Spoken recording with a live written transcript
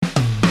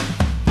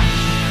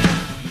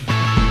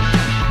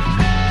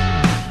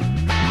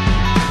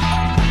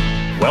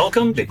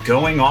Welcome to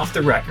Going Off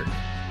the Record.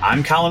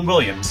 I'm Colin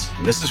Williams,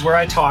 and this is where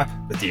I talk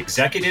with the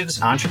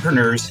executives,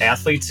 entrepreneurs,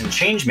 athletes, and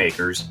change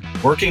makers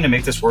working to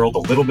make this world a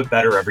little bit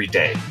better every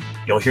day.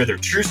 You'll hear their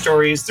true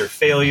stories, their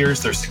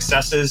failures, their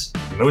successes,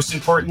 and most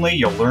importantly,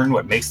 you'll learn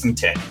what makes them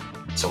tick.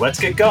 So let's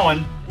get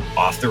going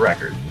off the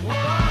record.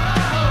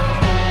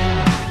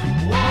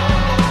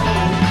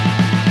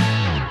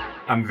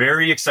 I'm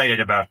very excited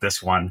about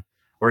this one.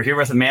 We're here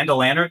with Amanda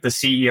Lannert, the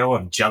CEO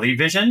of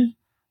Jellyvision.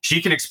 She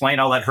can explain.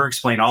 I'll let her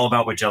explain all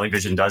about what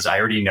Jellyvision does. I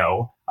already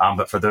know.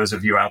 But for those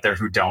of you out there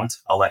who don't,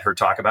 I'll let her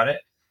talk about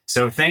it.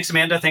 So thanks,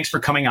 Amanda. Thanks for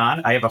coming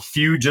on. I have a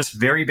few just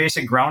very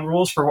basic ground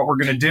rules for what we're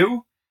going to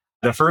do.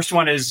 The first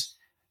one is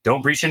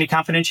don't breach any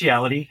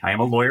confidentiality. I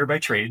am a lawyer by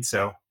trade,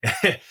 so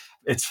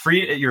it's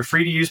free. You're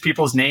free to use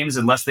people's names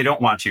unless they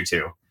don't want you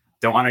to.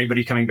 Don't want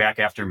anybody coming back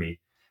after me.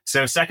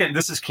 So second,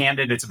 this is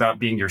candid. It's about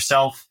being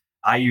yourself.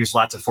 I use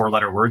lots of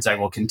four-letter words. I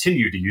will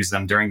continue to use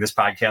them during this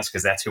podcast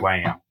because that's who I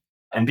am.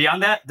 And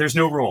beyond that, there's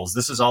no rules.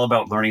 This is all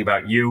about learning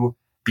about you,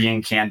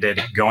 being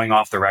candid, going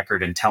off the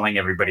record, and telling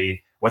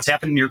everybody what's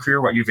happened in your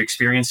career, what you've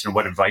experienced, and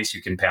what advice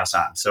you can pass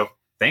on. So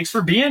thanks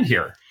for being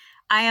here.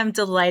 I am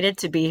delighted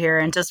to be here.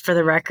 And just for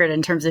the record,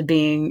 in terms of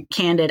being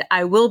candid,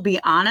 I will be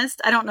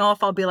honest. I don't know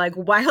if I'll be like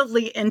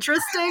wildly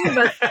interesting,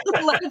 but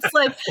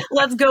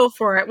let's go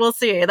for it. We'll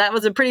see. That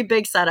was a pretty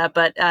big setup,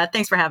 but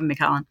thanks for having me,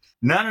 Colin.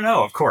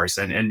 No, of course.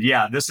 And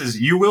yeah,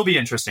 you will be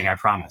interesting, I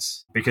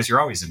promise, because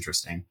you're always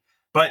interesting.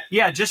 But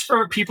yeah, just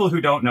for people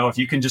who don't know, if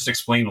you can just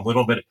explain a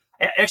little bit.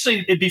 Actually,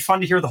 it'd be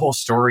fun to hear the whole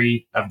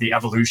story of the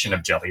evolution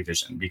of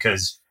Jellyvision,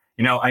 because,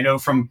 I know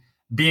from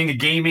being a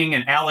gaming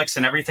and Alex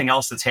and everything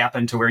else that's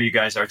happened to where you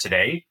guys are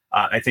today,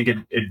 I think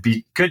it'd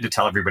be good to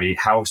tell everybody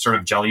how sort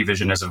of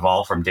Jellyvision has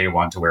evolved from day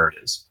one to where it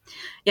is.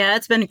 Yeah,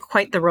 it's been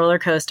quite the roller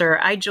coaster.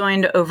 I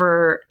joined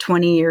over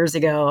 20 years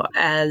ago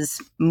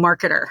as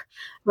marketer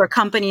for a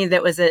company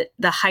that was at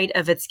the height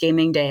of its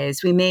gaming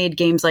days. We made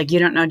games like You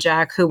Don't Know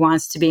Jack, Who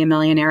Wants to Be a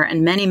Millionaire,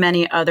 and many,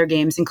 many other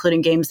games,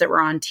 including games that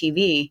were on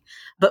TV.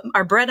 But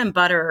our bread and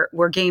butter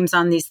were games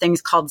on these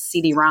things called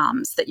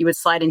CD-ROMs that you would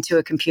slide into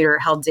a computer,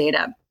 held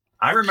data.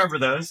 I remember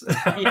those.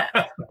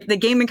 Yeah. The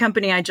gaming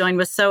company I joined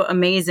was so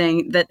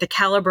amazing that the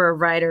caliber of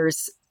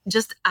writers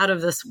just out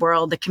of this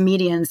world, the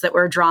comedians that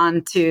were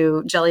drawn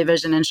to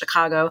Jellyvision in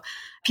Chicago,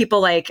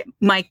 people like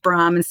Mike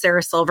Brum and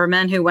Sarah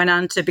Silverman, who went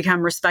on to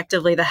become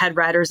respectively the head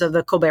writers of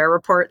The Colbert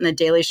Report and The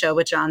Daily Show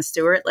with Jon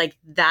Stewart.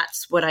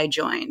 That's what I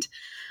joined.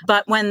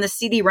 But when the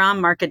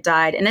CD-ROM market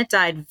died, and it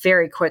died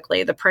very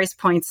quickly, the price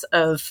points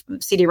of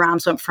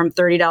CD-ROMs went from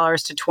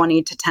 $30 to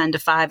 $20 to $10 to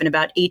 $5 in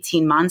about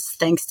 18 months,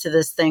 thanks to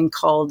this thing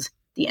called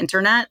the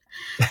internet.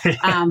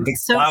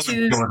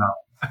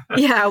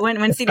 Yeah,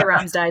 when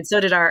CD-ROMs died, so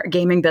did our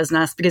gaming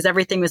business, because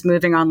everything was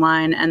moving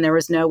online and there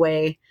was no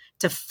way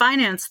to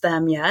finance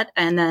them yet.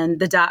 And then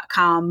the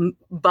dot-com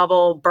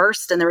bubble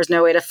burst and there was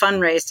no way to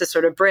fundraise to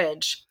sort of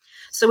bridge.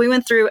 So we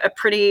went through a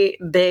pretty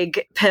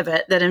big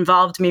pivot that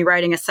involved me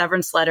writing a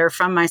severance letter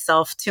from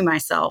myself to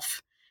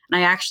myself. And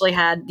I actually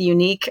had the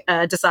unique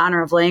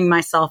dishonor of laying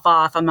myself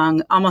off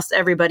among almost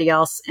everybody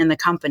else in the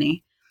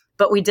company.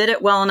 But we did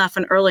it well enough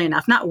and early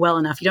enough. Not well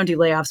enough. You don't do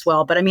layoffs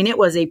well. But I mean, it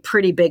was a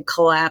pretty big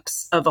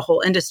collapse of a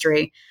whole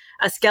industry.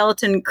 A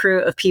skeleton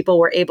crew of people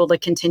were able to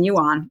continue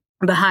on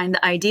behind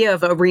the idea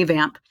of a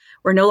revamp.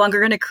 We're no longer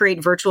going to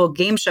create virtual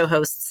game show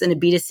hosts in a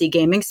B2C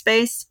gaming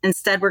space.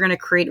 Instead, we're going to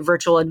create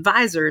virtual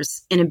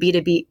advisors in a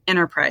B2B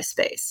enterprise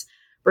space.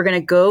 We're going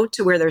to go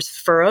to where there's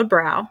furrowed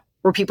brow,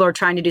 where people are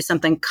trying to do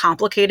something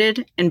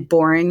complicated and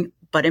boring,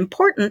 but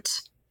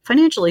important,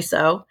 financially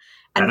so,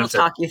 and we'll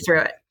talk you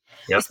through it.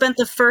 Yep. We spent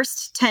the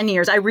first 10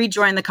 years, I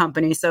rejoined the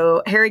company.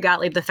 So Harry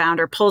Gottlieb, the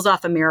founder, pulls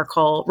off a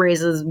miracle,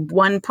 raises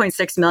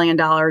 $1.6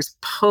 million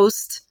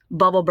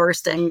post-bubble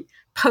bursting,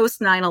 post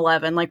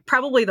 9/11,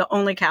 probably the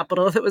only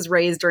capital that was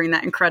raised during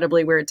that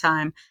incredibly weird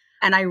time.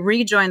 And I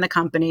rejoined the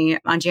company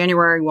on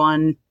January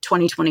 1,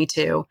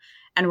 2022.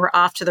 And we're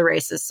off to the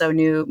races. So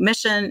new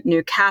mission,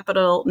 new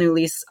capital, new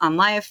lease on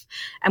life.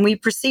 And we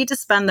proceed to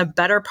spend the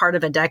better part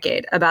of a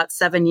decade, about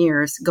 7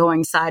 years,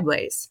 going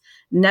sideways,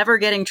 never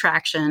getting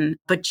traction,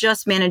 but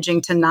just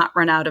managing to not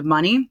run out of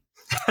money,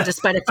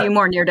 despite a few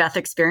more near-death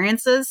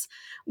experiences,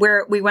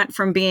 where we went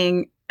from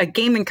being a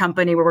gaming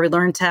company where we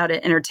learned how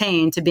to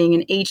entertain to being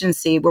an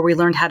agency where we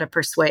learned how to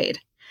persuade.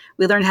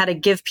 We learned how to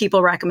give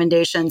people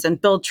recommendations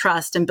and build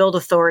trust and build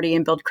authority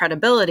and build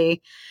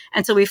credibility.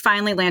 And so we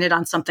finally landed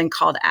on something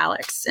called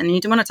Alex. And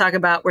you do want to talk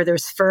about where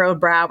there's furrowed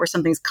brow, where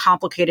something's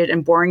complicated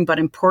and boring but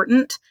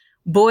important.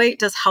 Boy,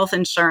 does health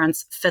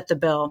insurance fit the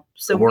bill.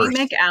 So we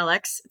make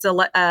Alex. It's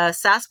a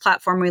SaaS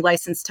platform we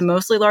license to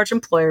mostly large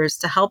employers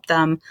to help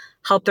them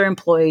help their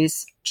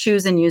employees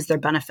choose and use their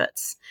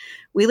benefits.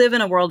 We live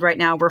in a world right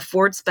now where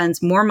Ford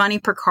spends more money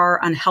per car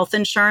on health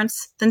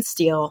insurance than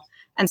steel,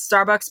 and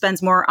Starbucks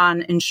spends more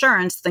on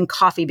insurance than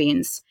coffee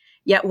beans.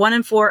 Yet 1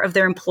 in 4 of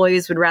their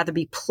employees would rather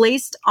be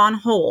placed on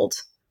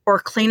hold or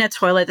clean a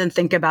toilet than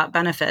think about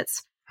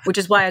benefits. which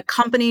is why a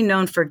company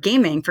known for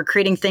gaming, for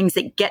creating things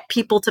that get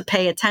people to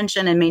pay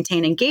attention and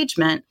maintain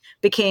engagement,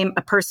 became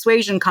a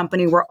persuasion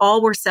company where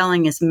all we're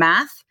selling is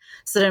math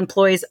so that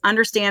employees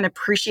understand,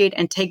 appreciate,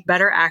 and take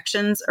better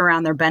actions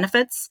around their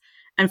benefits.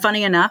 And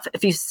funny enough,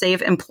 if you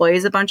save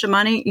employees a bunch of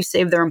money, you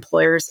save their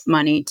employers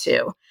money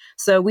too.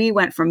 So we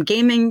went from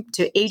gaming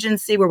to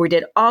agency where we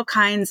did all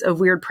kinds of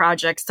weird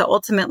projects to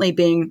ultimately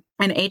being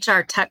an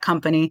HR tech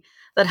company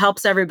that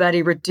helps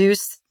everybody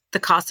reduce the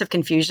cost of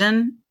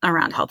confusion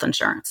around health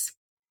insurance.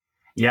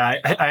 Yeah,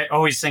 I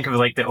always think of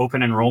like the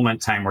open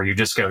enrollment time where you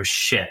just go,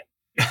 shit,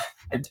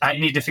 I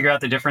need to figure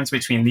out the difference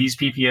between these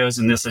PPOs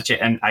and this,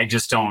 and I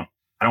don't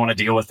want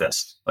to deal with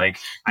this. Like,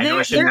 I know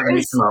I shouldn't have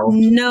any tomorrow.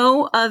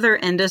 No other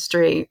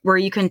industry where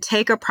you can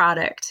take a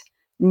product,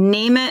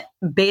 name it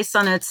based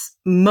on its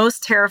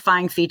most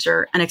terrifying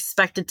feature and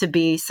expect it to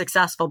be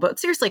successful. But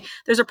seriously,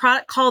 there's a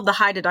product called the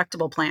high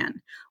deductible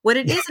plan. What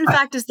it is, in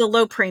fact, is the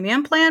low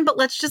premium plan, but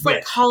let's just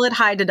call it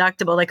high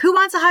deductible. Like, who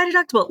wants a high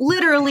deductible?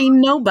 Literally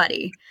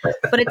nobody.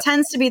 But it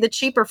tends to be the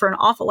cheaper for an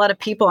awful lot of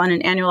people on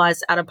an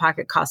annualized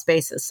out-of-pocket cost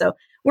basis. So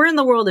we're in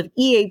the world of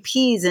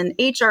EAPs and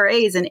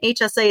HRAs and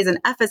HSAs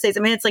and FSAs. I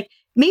mean, it's like,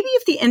 maybe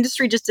if the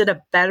industry just did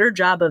a better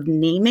job of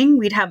naming,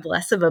 we'd have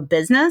less of a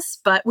business,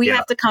 but we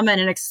have to come in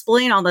and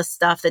explain all this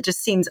stuff that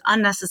just seems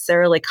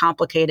unnecessarily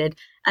complicated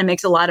and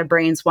makes a lot of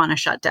brains want to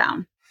shut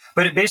down.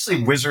 But it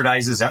basically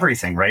wizardizes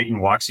everything, right? And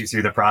walks you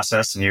through the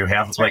process. And you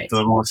have the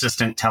little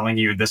assistant telling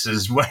you, this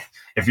is what,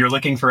 if you're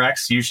looking for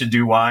X, you should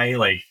do Y.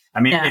 Like,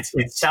 I mean,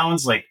 it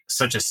sounds like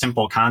such a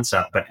simple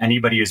concept, but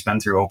anybody who's been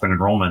through open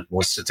enrollment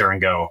will sit there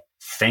and go,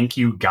 thank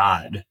you,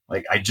 God.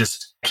 Like, I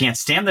just can't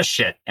stand this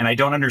shit. And I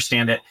don't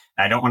understand it.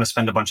 I don't want to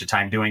spend a bunch of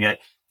time doing it.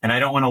 And I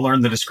don't want to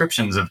learn the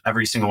descriptions of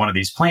every single one of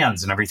these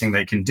plans and everything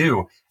they can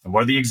do. And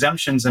what are the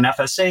exemptions and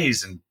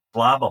FSAs and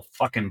blah, blah,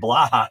 fucking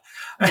blah.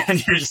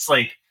 And you're just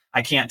like,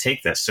 I can't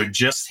take this. So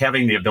just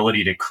having the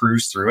ability to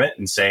cruise through it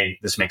and say,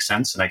 this makes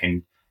sense and I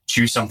can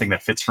choose something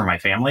that fits for my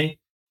family.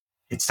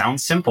 It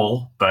sounds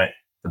simple, but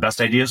the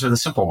best ideas are the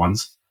simple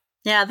ones.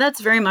 Yeah,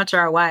 that's very much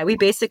our why. We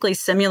basically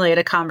simulate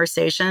a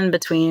conversation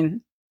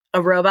between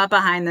a robot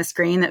behind the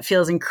screen that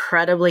feels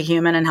incredibly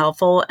human and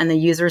helpful and the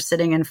user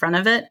sitting in front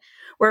of it,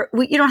 where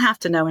you don't have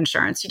to know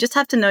insurance. You just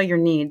have to know your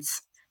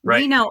needs.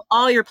 Right. We know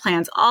all your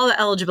plans, all the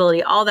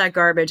eligibility, all that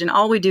garbage. And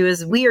all we do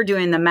is we are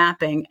doing the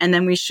mapping and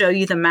then we show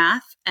you the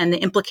math and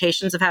the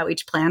implications of how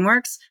each plan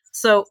works.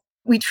 So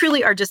we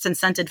truly are just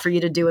incented for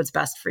you to do what's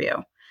best for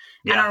you.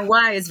 Yeah. And our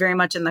why is very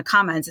much in the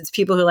comments. It's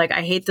people who like,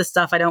 I hate this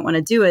stuff. I don't want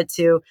to do it,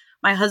 to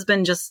my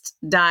husband just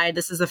died.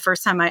 This is the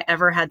first time I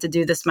ever had to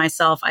do this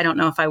myself. I don't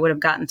know if I would have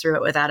gotten through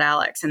it without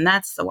Alex. And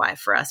that's the why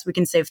for us. We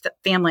can save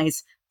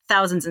families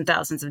thousands and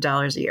thousands of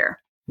dollars a year.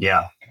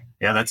 Yeah.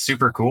 Yeah, that's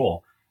super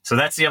cool. So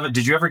that's the other.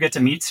 Did you ever get to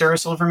meet Sarah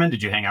Silverman?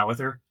 Did you hang out with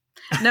her?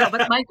 No,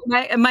 but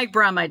Mike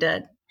Brum, I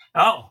did.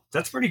 Oh,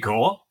 that's pretty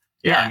cool.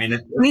 Yeah. I mean,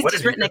 he's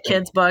just written a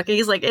kid's book.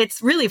 He's like,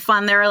 it's really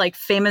fun. There are like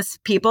famous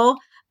people.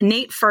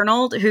 Nate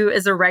Fernald, who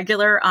is a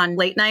regular on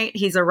Late Night.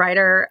 He's a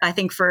writer, I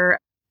think, for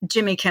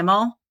Jimmy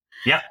Kimmel.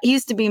 Yeah. He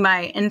used to be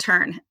my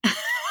intern.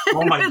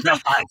 Oh my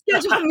God.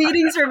 Scheduled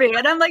meetings for me.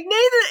 And I'm like, Nate,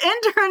 the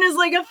intern is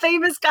like a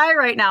famous guy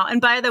right now.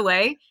 And by the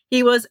way,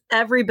 he was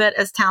every bit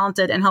as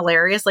talented and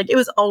hilarious. Like, it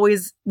was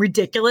always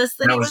ridiculous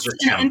that he was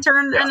an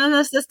intern and an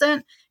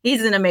assistant.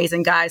 He's an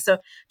amazing guy. So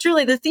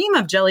truly, the theme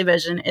of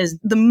Jellyvision is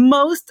the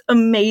most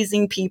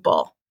amazing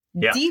people.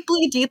 Yeah.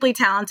 Deeply, deeply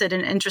talented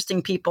and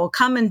interesting people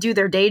come and do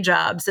their day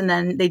jobs. And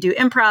then they do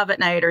improv at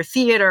night or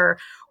theater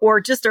or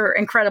just are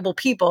incredible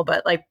people.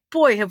 But like,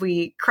 boy, have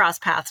we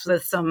crossed paths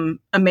with some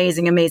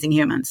amazing, amazing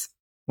humans.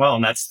 Well,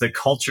 and that's the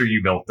culture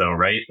you built though,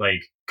 right?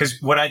 Like, because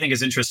what I think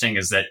is interesting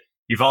is that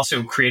you've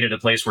also created a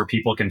place where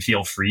people can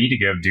feel free to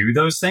go do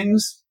those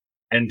things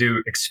and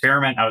do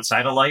experiment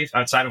outside of life,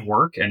 outside of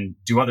work, and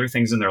do other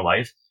things in their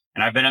life.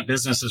 And I've been at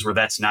businesses where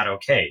that's not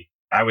okay.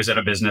 I was at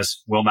a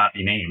business, will not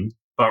be named,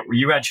 but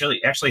you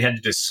actually had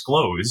to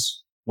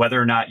disclose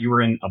whether or not you were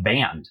in a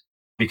band.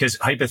 Because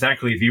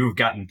hypothetically, if you've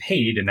gotten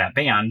paid in that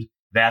band,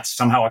 that's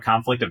somehow a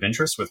conflict of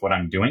interest with what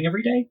I'm doing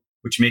every day,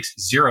 which makes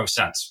zero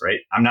sense, right?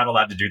 I'm not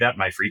allowed to do that in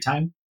my free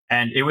time.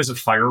 And it was a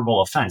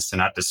fireable offense to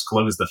not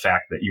disclose the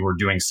fact that you were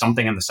doing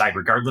something on the side,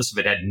 regardless if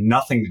it had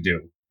nothing to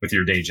do with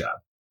your day job.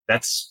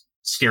 That's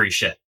scary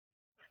shit.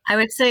 I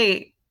would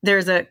say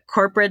there's a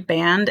corporate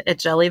band at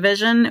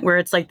Jellyvision where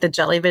it's like the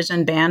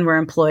Jellyvision band where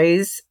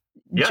employees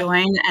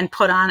join and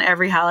put on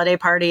every holiday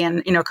party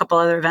and, a couple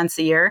other events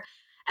a year.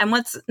 And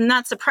what's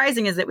not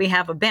surprising is that we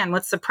have a band.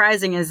 What's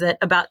surprising is that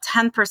about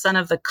 10%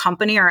 of the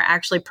company are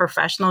actually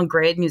professional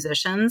grade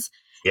musicians.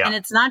 Yeah. And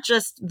it's not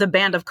just the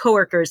band of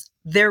coworkers.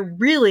 They're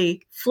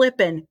really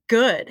flipping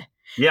good.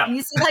 Yeah. And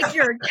you see like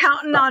your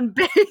accountant on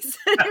bass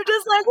and you're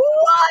just like,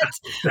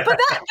 what? But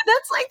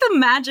that's like the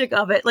magic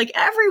of it. Like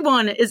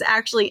everyone is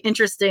actually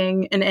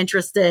interesting and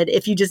interested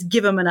if you just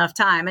give them enough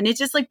time. And it's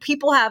just like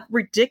people have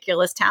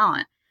ridiculous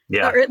talent.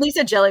 Yeah. Or at least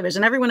at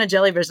Jellyvision. Everyone at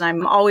Jellyvision,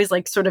 I'm always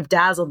like sort of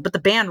dazzled, but the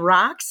band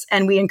rocks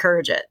and we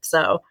encourage it.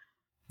 So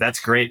that's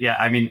great. Yeah.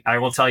 I mean, I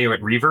will tell you at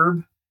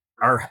Reverb,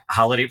 our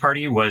holiday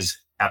party was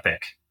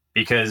epic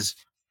because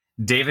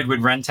David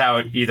would rent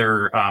out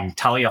either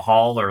Talia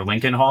Hall or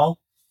Lincoln Hall.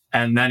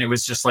 And then it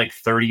was just like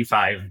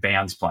 35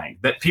 bands playing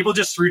that people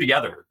just threw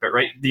together. But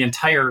right, the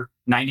entire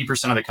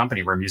 90% of the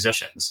company were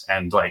musicians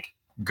and like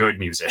good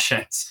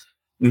musicians.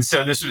 And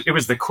so it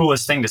was the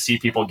coolest thing to see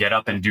people get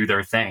up and do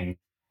their thing.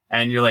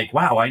 And you're like,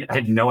 wow, I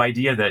had no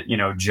idea that,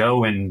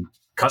 Joe in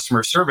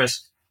customer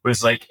service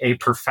was like a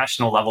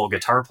professional level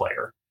guitar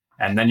player.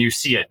 And then you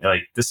see it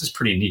like, this is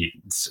pretty neat.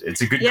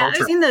 It's a good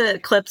culture. I've seen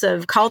the clips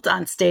of Cult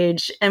on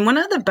stage. And one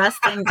of the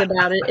best things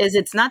about it is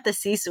it's not the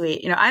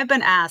C-suite. I've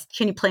been asked,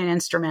 can you play an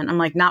instrument? I'm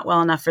like, not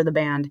well enough for the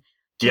band.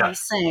 Can you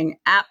sing?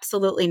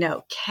 Absolutely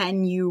no.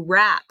 Can you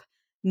rap?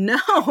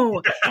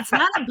 No, it's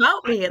not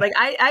about me. Like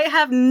I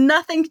have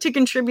nothing to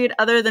contribute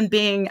other than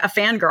being a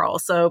fangirl.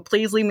 So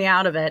please leave me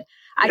out of it.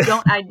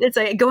 It's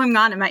like going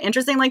on. Am I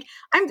interesting? Like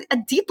I'm a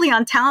deeply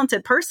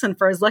untalented person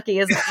for as lucky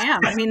as I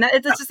am. I mean,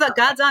 it's just that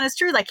God's honest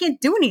truth. I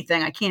can't do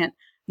anything.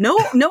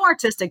 No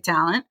artistic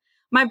talent.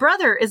 My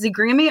brother is a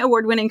Grammy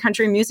award-winning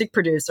country music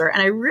producer.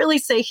 And I really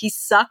say he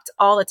sucked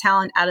all the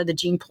talent out of the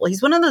gene pool.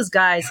 He's one of those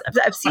guys.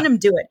 I've seen him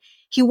do it.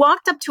 He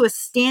walked up to a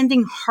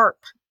standing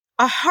harp.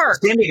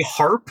 Standing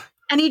harp?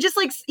 And he just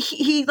like,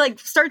 he like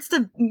starts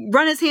to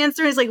run his hands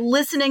through. He's like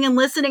listening.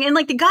 And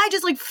like the guy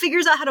just like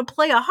figures out how to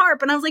play a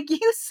harp. And I was like,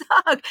 you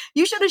suck.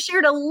 You should have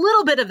shared a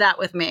little bit of that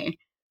with me.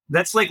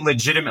 That's like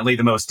legitimately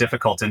the most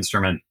difficult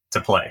instrument to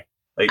play.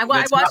 Like, I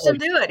watched him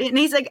do it. And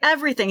he's like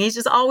everything. He's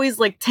just always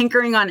like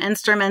tinkering on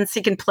instruments.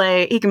 He can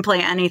play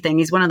anything.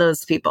 He's one of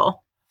those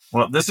people.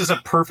 Well, this is a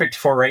perfect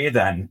foray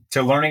then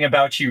to learning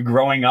about you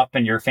growing up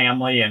and your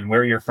family and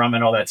where you're from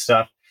and all that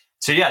stuff.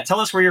 So yeah, tell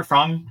us where you're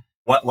from.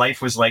 What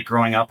life was like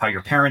growing up, how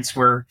your parents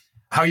were,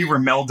 how you were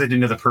melded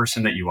into the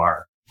person that you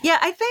are. Yeah,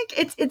 I think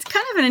it's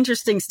kind of an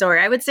interesting story.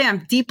 I would say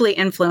I'm deeply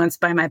influenced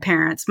by my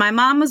parents. My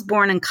mom was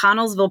born in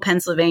Connellsville,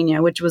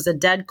 Pennsylvania, which was a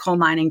dead coal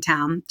mining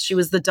town. She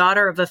was the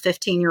daughter of a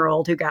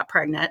 15-year-old who got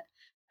pregnant,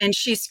 and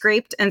she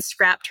scraped and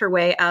scrapped her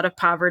way out of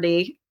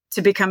poverty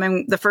to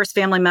becoming the first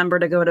family member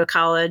to go to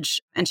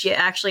college. And she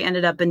actually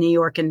ended up in New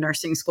York in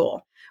nursing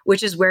school,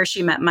 which is where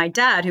she met my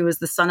dad, who was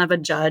the son of a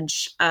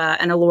judge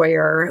and a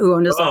lawyer who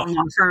owned his own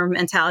law firm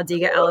in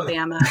Talladega,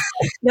 Alabama.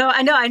 No,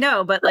 I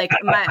know. But like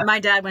my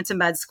dad went to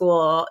med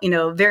school,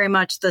 very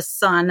much the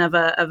son of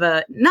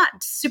a not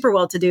super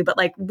well-to-do, but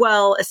like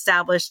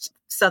well-established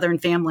Southern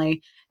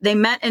family. They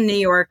met in New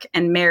York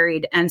and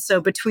married. And so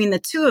between the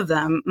two of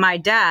them, my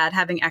dad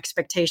having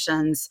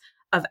expectations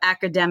of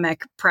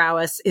academic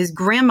prowess, his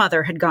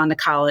grandmother had gone to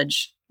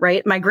college,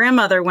 right? My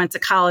grandmother went to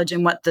college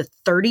in the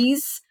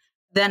 30s.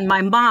 Then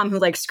my mom, who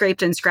like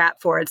scraped and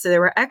scrapped for it. So there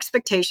were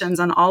expectations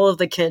on all of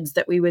the kids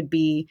that we would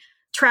be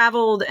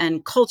traveled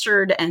and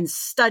cultured and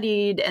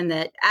studied, and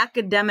that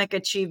academic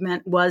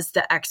achievement was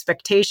the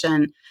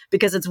expectation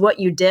because it's what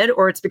you did,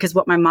 or it's because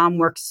what my mom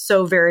worked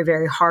so very,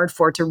 very hard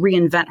for to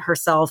reinvent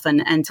herself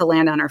and to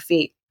land on her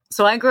feet.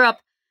 So I grew up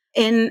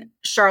in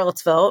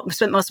Charlottesville. I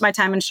spent most of my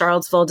time in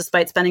Charlottesville,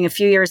 despite spending a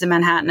few years in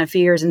Manhattan, a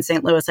few years in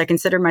St. Louis. I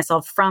consider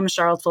myself from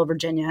Charlottesville,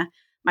 Virginia.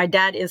 My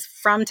dad is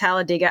from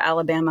Talladega,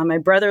 Alabama. My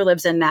brother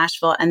lives in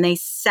Nashville, and they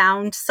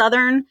sound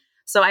Southern.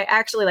 So I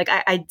actually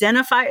I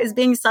identify as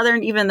being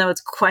Southern, even though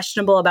it's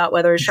questionable about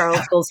whether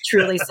Charlottesville is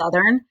truly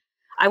Southern.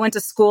 I went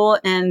to school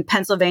in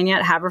Pennsylvania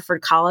at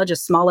Haverford College, a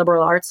small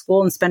liberal arts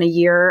school, and spent a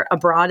year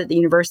abroad at the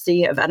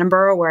University of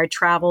Edinburgh, where I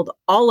traveled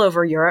all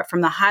over Europe,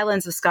 from the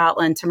Highlands of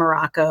Scotland to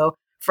Morocco,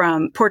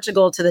 from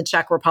Portugal to the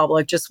Czech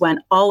Republic, just went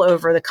all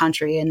over the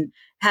country and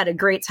had a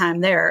great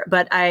time there.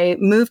 But I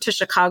moved to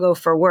Chicago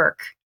for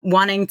work,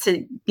 wanting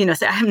to,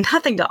 say, I have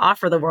nothing to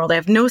offer the world. I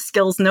have no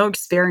skills, no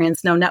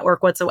experience, no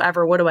network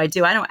whatsoever. What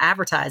do? I know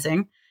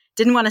advertising.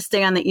 Didn't want to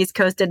stay on the East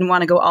Coast, didn't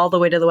want to go all the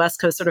way to the West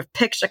Coast, sort of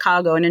picked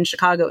Chicago. And in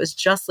Chicago, it was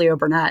just Leo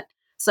Burnett.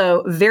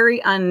 So very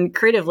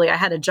uncreatively, I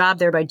had a job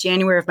there by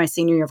January of my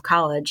senior year of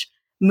college,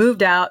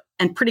 moved out,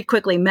 and pretty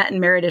quickly met and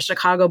married a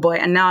Chicago boy.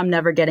 And now I'm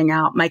never getting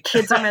out. My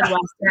kids are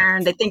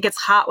Midwestern. They think it's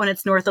hot when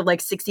it's north of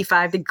like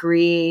 65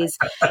 degrees.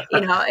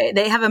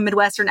 They have a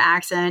Midwestern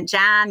accent.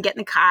 John, get in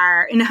the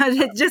car.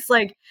 It's just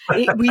like,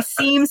 we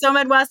seem so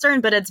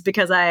Midwestern, but it's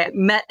because I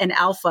met an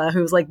alpha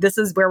who's like, this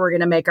is where we're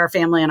going to make our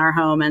family and our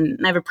home. And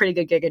I have a pretty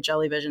good gig at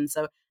Jellyvision.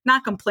 So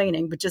not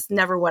complaining, but just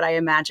never what I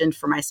imagined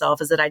for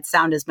myself is that I'd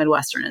sound as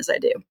Midwestern as I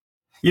do.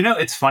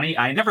 It's funny.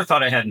 I never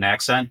thought I had an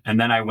accent, and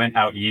then I went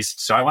out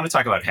east. So I want to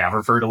talk about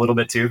Haverford a little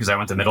bit too, because I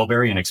went to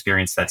Middlebury and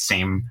experienced that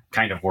same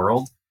kind of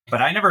world.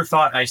 But I never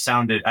thought I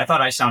sounded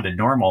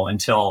normal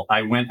until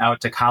I went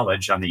out to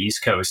college on the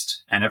East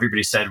Coast, and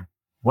everybody said,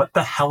 "What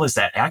the hell is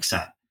that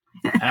accent?"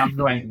 And I'm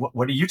going,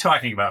 "What are you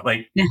talking about?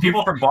 Like,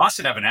 people from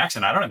Boston have an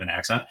accent. I don't have an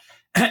accent."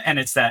 And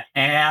it's that,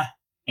 Yeah,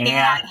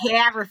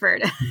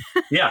 Haverford.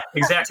 Yeah,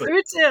 exactly.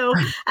 True too.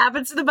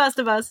 Happens to the best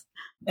of us.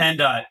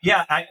 And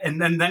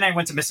and then I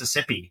went to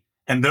Mississippi,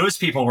 and those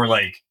people were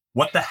like,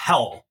 "What the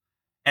hell?"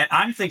 And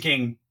I'm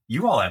thinking,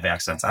 you all have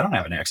accents. I don't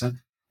have an accent.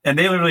 And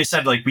they literally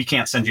said, like, we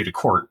can't send you to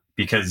court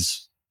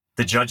because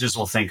the judges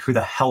will think, who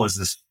the hell is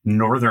this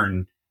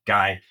northern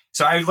guy?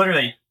 So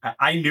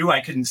I knew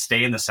I couldn't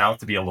stay in the South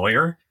to be a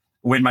lawyer.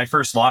 when my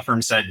first law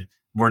firm said,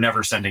 we're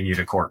never sending you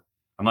to court.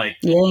 I'm like,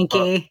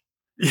 Yankee.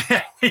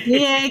 Yeah.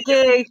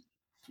 Yankee.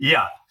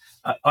 Yeah.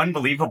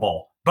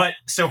 Unbelievable. But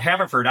so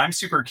Haverford, I'm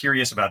super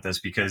curious about this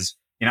because,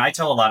 I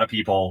tell a lot of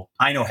people,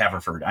 I know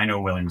Haverford, I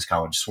know Williams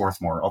College,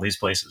 Swarthmore, all these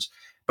places.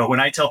 But when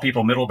I tell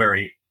people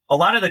Middlebury, a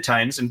lot of the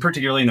times, and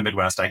particularly in the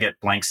Midwest, I get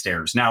blank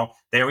stares. Now,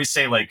 they always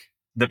say like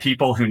the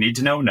people who need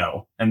to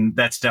know, and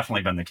that's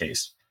definitely been the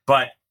case.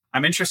 But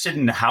I'm interested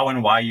in how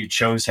and why you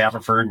chose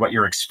Haverford, what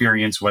your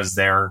experience was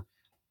there.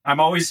 I'm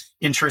always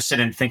interested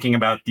in thinking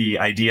about the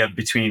idea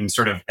between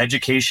sort of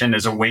education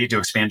as a way to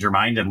expand your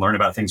mind and learn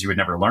about things you would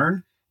never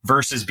learn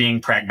versus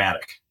being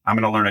pragmatic. I'm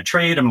going to learn a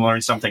trade, I'm going to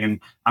learn something, and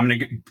I'm going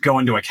to go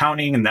into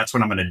accounting, and that's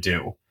what I'm going to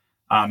do.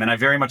 And I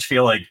very much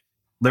feel like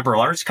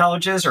liberal arts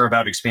colleges are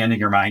about expanding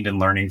your mind and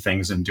learning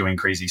things and doing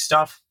crazy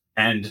stuff.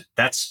 And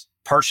that's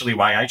partially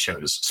why I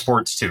chose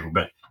sports too.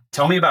 But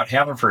tell me about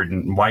Haverford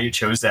and why you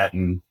chose that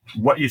and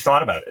what you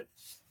thought about it.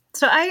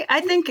 So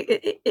I think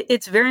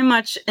it's very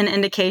much an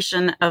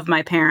indication of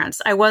my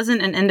parents. I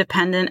wasn't an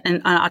independent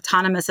and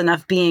autonomous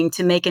enough being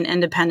to make an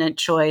independent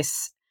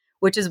choice,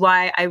 which is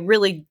why I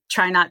really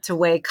try not to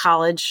weigh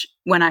college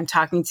when I'm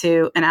talking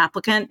to an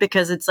applicant,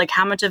 because it's like,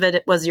 how much of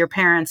it was your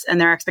parents and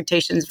their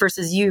expectations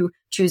versus you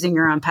choosing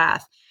your own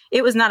path.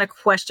 It was not a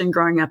question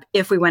growing up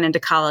if we went into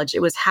college.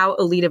 It was how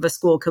elite of a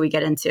school could we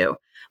get into?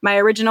 My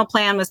original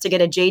plan was to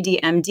get a JD,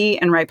 MD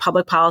and write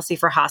public policy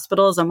for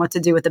hospitals on what to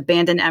do with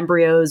abandoned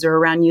embryos or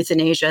around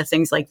euthanasia,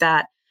 things like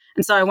that.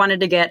 And so I wanted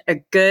to get a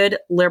good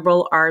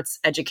liberal arts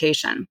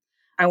education.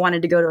 I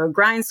wanted to go to a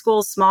grind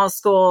school, small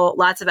school,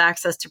 lots of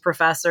access to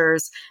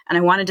professors, and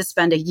I wanted to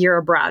spend a year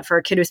abroad. For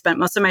a kid who spent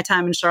most of my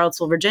time in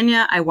Charlottesville,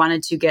 Virginia, I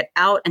wanted to get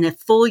out, and a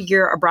full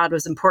year abroad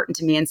was important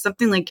to me. And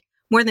something like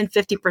more than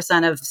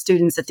 50% of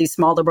students at these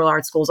small liberal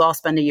arts schools all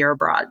spend a year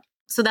abroad.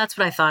 So that's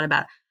what I thought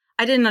about.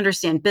 I didn't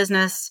understand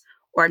business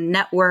or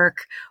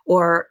network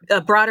or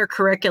a broader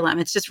curriculum.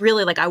 It's just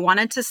really like I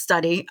wanted to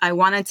study. I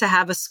wanted to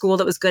have a school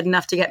that was good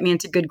enough to get me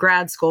into good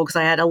grad school because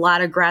I had a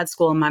lot of grad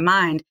school in my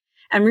mind.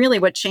 And really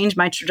what changed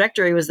my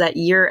trajectory was that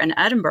year in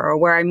Edinburgh,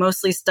 where I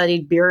mostly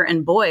studied beer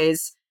and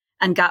boys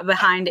and got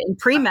behind in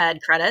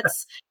pre-med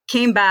credits,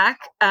 came back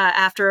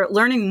after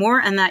learning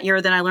more in that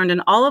year than I learned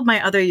in all of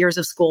my other years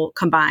of school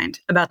combined,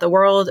 about the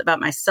world,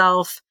 about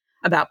myself,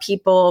 about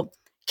people.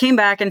 Came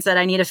back and said,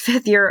 I need a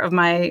fifth year of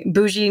my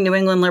bougie New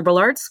England liberal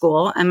arts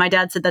school. And my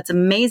dad said, that's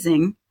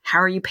amazing. How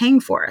are you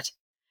paying for it?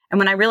 And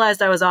when I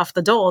realized I was off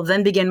the dole,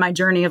 then began my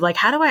journey of like,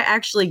 how do I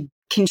actually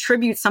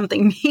contribute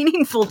something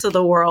meaningful to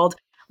the world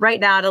right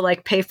now to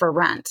like pay for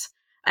rent?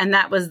 And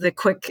that was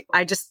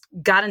I just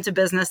got into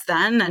business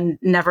then and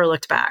never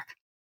looked back.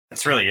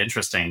 That's really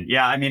interesting.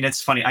 Yeah, I mean,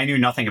 it's funny. I knew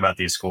nothing about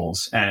these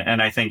schools.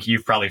 And I think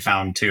you've probably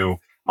found too,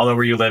 although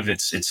where you live,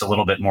 it's a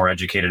little bit more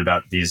educated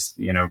about these,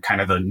 kind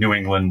of the New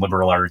England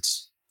liberal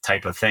arts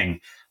type of thing.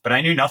 But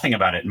I knew nothing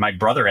about it. My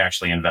brother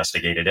actually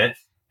investigated it.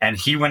 And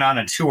he went on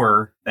a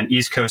tour, an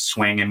East Coast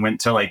swing, and went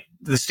to like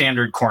the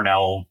standard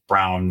Cornell,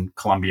 Brown,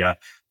 Columbia.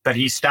 But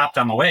he stopped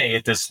on the way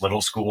at this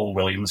little school,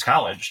 Williams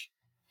College.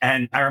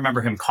 And I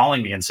remember him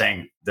calling me and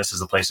saying, this is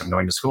the place I'm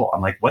going to school.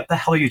 I'm like, what the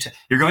hell are you?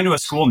 You're going to a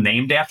school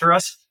named after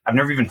us? I've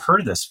never even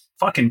heard of this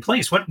fucking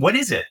place. What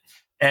is it?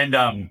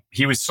 And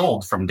he was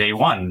sold from day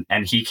one,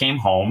 and he came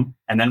home,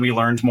 and then we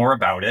learned more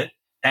about it.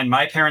 And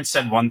my parents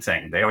said one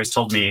thing. They always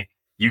told me,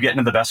 you get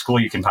into the best school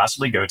you can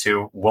possibly go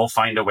to, we'll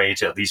find a way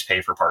to at least pay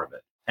for part of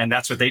it. And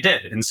that's what they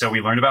did. And so we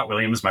learned about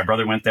Williams. My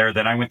brother went there.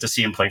 Then I went to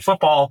see him play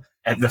football.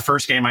 At the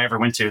first game I ever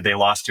went to, they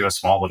lost to a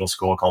small little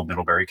school called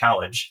Middlebury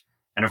College.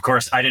 And of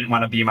course, I didn't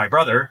want to be my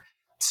brother.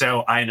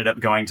 So I ended up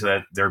going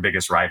to their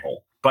biggest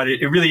rival. But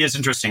it really is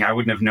interesting. I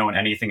wouldn't have known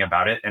anything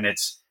about it. And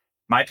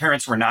my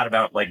parents were not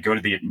about like go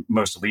to the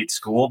most elite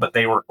school, but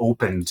they were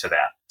open to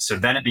that. So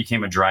then it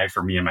became a drive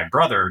for me and my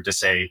brother to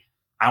say,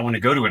 I want to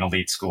go to an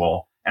elite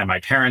school. And my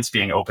parents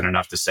being open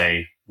enough to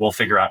say, we'll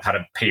figure out how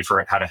to pay for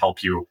it, how to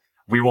help you.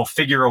 We will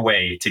figure a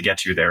way to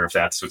get you there if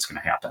that's what's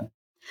going to happen.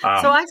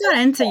 So I got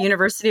into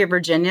University of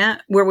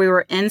Virginia where we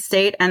were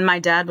in-state and my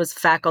dad was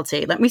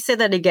faculty. Let me say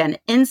that again,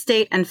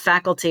 in-state and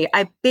faculty.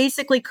 I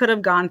basically could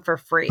have gone for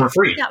free. For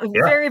free. Yeah,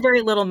 very,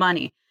 very little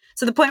money.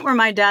 To the point where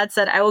my dad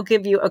said, I will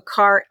give you a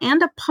car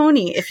and a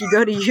pony if you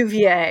go to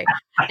UVA.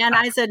 And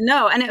I said,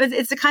 no. And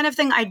it's the kind of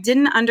thing I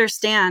didn't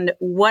understand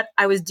what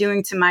I was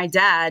doing to my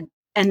dad,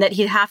 and that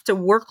he'd have to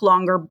work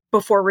longer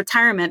before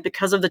retirement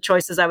because of the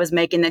choices I was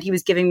making, that he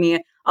was giving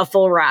me a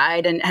full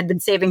ride and had been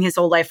saving his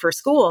whole life for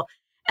school.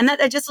 And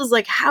that I just was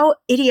like, how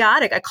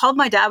idiotic. I called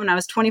my dad when I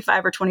was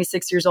 25 or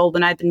 26 years old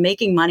when I'd been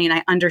making money and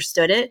I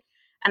understood it.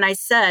 And I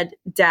said,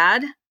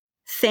 Dad,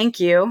 thank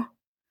you.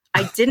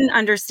 I didn't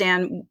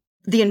understand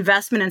the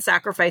investment and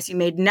sacrifice you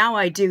made. Now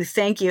I do.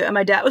 Thank you. And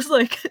my dad was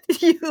like,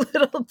 you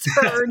little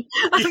turd.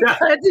 I'm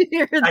glad to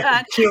hear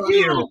that. You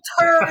little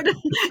turd.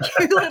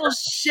 You little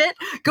shit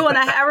going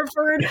to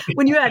Haverford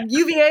when you had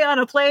UVA on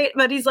a plate.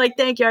 But he's like,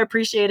 thank you. I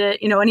appreciate it.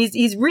 And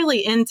he's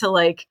really into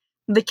like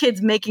the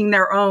kids making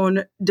their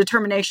own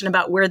determination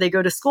about where they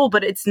go to school,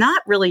 but it's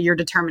not really your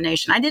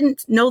determination. I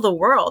didn't know the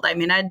world. I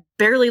mean, I'd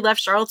barely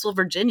left Charlottesville,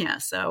 Virginia.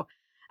 So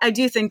I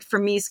do think for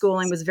me,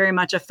 schooling was very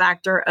much a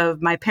factor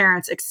of my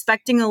parents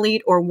expecting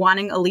elite or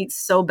wanting elite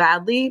so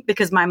badly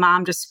because my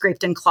mom just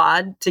scraped and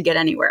clawed to get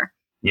anywhere.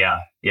 Yeah.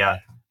 Yeah.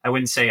 I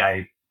wouldn't say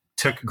I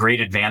took great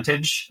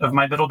advantage of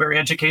my Middlebury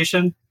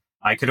education.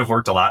 I could have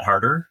worked a lot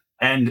harder.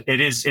 And it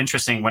is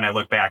interesting when I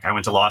look back, I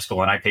went to law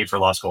school and I paid for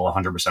law school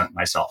 100%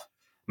 myself.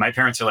 My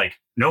parents are like,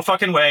 no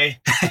fucking way.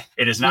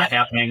 It is not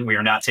happening. We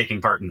are not taking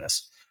part in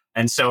this.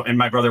 And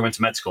my brother went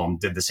to med school and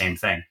did the same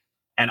thing.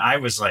 And I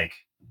was like,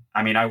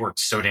 I worked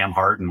so damn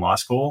hard in law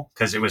school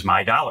because it was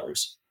my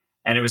dollars.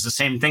 And it was the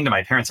same thing to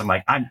my parents. I'm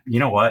like, you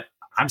know what?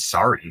 I'm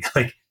sorry.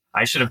 Like,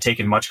 I should have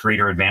taken much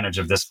greater advantage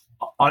of this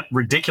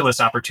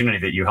ridiculous opportunity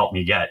that you helped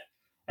me get.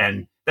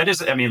 And that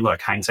is,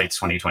 look, hindsight's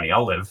 2020.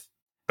 I'll live.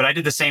 But I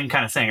did the same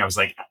kind of thing. I was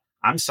like,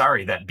 I'm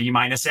sorry, that B-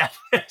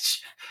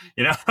 average,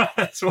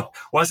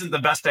 wasn't the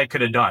best I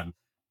could have done.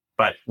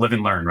 But live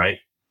and learn, right?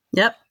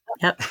 Yep.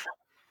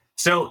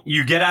 So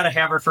you get out of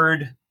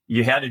Haverford,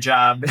 you had a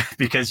job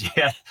because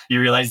you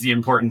realized the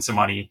importance of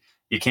money.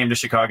 You came to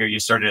Chicago, you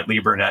started at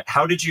Leo Burnett.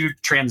 How did you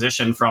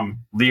transition from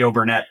Leo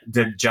Burnett?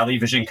 Did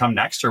Jellyvision come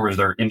next, or was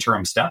there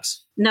interim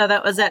steps? No,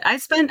 that was it. I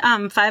spent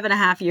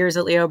 5.5 years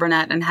at Leo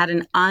Burnett and had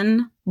an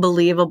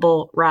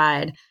unbelievable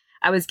ride.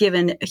 I was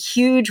given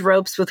huge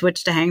ropes with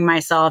which to hang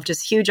myself,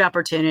 just huge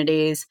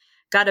opportunities.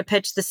 Got to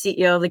pitch the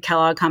CEO of the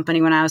Kellogg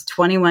Company when I was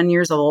 21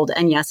 years old.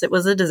 And yes, it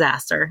was a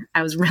disaster.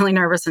 I was really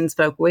nervous and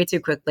spoke way too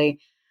quickly,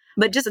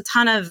 but just a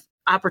ton of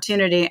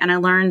opportunity. And I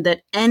learned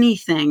that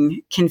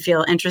anything can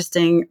feel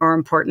interesting or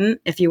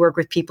important if you work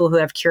with people who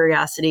have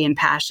curiosity and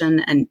passion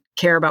and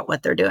care about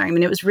what they're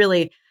doing. It was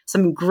really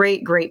some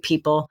great, great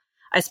people.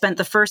 I spent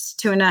the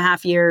first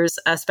 2.5 years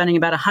spending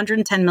about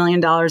 $110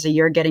 million a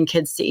year getting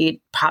kids to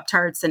eat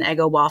Pop-Tarts and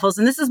Eggo waffles.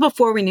 And this is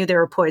before we knew they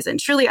were poison.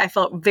 Truly, I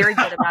felt very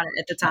good about it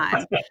at the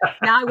time.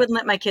 Now I wouldn't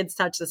let my kids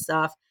touch the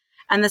stuff.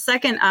 And the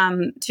second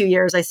 2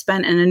 years I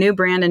spent in a new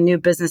brand and new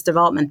business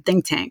development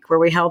think tank, where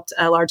we helped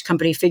a large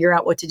company figure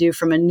out what to do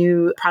from a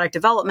new product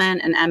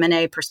development and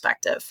M&A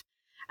perspective.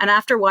 And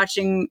after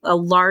watching a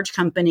large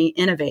company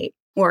innovate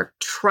or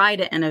try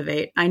to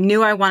innovate, I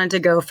knew I wanted to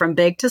go from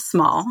big to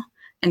small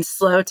and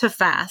slow to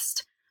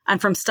fast, and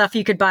from stuff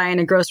you could buy in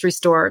a grocery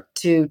store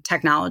to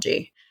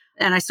technology.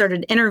 And I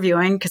started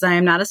interviewing because I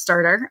am not a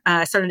starter.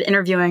 I started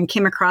interviewing,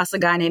 came across a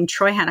guy named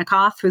Troy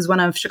Hennicoff, who's one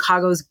of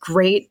Chicago's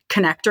great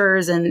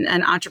connectors and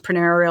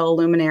entrepreneurial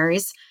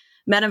luminaries.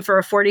 Met him for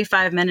a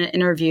 45-minute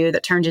interview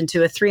that turned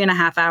into a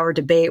 3.5-hour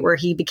debate where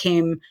he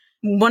became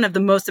one of the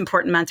most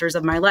important mentors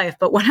of my life.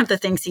 But one of the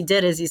things he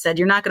did is he said,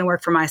 you're not going to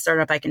work for my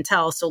startup, I can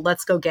tell. So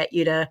let's go get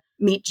you to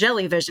meet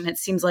Jellyvision. It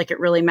seems like it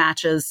really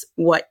matches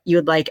what you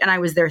would like. And I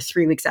was there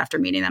 3 weeks after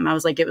meeting them.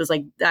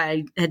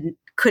 I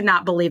could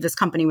not believe this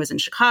company was in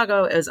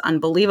Chicago. It was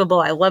unbelievable.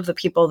 I love the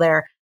people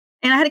there.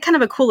 And I had kind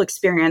of a cool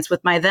experience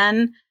with my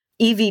then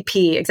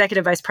EVP,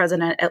 Executive Vice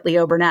President at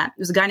Leo Burnett. It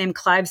was a guy named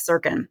Clive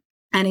Sirkin.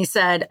 And he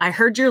said, I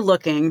heard you're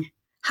looking.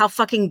 How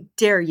fucking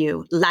dare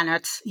you,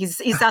 Lannert? He's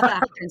South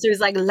African. So he's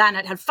like,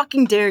 Lannert, how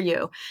fucking dare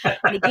you?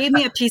 And he gave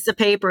me a piece of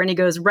paper and he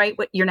goes, write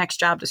what your next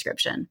job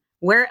description.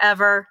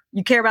 Wherever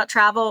you care about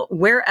travel,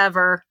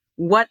 wherever,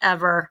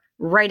 whatever,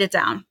 write it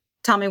down.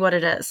 Tell me what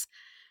it is.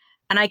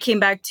 And I came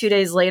back 2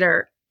 days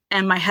later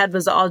and my head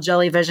was all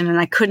Jellyvision and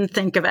I couldn't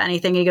think of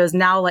anything. He goes,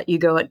 now I'll let you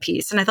go at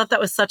peace. And I thought that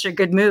was such a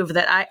good move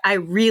that I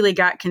really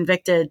got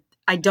convicted.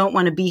 I don't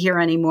want to be here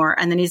anymore.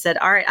 And then he said,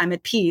 all right, I'm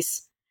at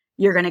peace.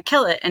 You're going to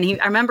kill it. And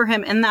I remember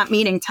him in that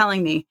meeting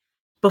telling me,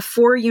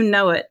 before you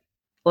know it,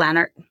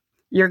 Lannert,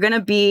 you're going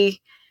to be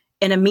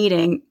in a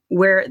meeting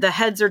where the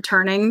heads are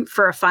turning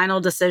for a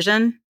final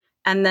decision.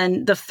 And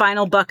then the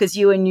final buck is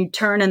you and you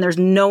turn and there's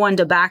no one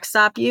to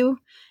backstop you.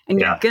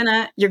 And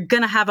you're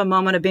going to have a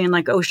moment of being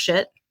like, oh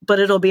shit, but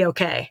it'll be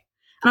okay.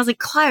 And I was like,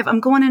 Clive, I'm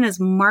going in as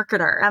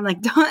marketer. I'm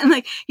like, don't, I'm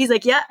like, he's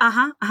like, yeah,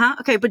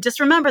 okay. But just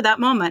remember that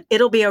moment.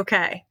 It'll be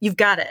okay. You've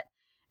got it.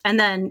 And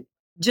then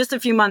just a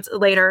few months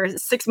later,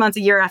 6 months,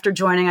 a year after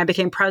joining, I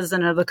became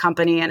president of the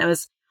company and it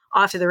was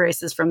off to the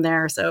races from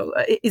there. So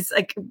it's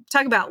like,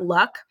 talk about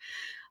luck.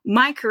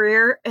 My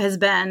career has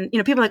been,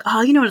 people are like,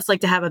 oh, you know what it's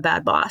like to have a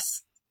bad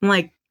boss. I'm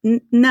like,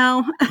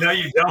 no. No,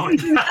 you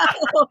don't.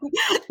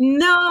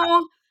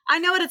 No. I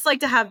know what it's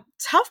like to have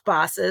tough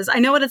bosses. I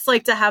know what it's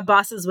like to have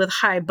bosses with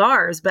high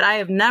bars, but I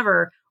have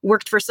never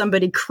worked for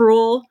somebody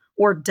cruel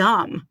or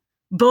dumb,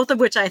 both of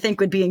which I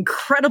think would be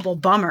incredible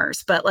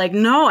bummers. But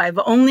no, I've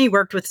only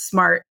worked with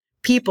smart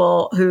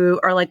people who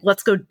are like,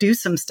 let's go do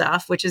some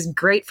stuff, which is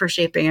great for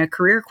shaping a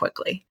career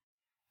quickly.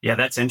 Yeah,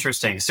 that's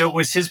interesting. So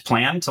was his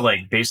plan to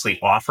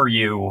basically offer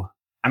you,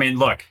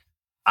 look,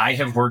 I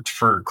have worked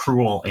for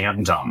cruel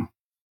and dumb.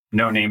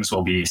 No names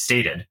will be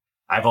stated.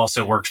 I've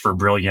also worked for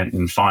brilliant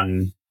and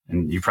fun,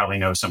 and you probably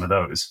know some of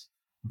those.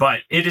 But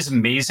it is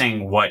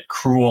amazing what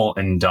cruel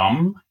and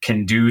dumb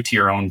can do to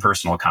your own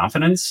personal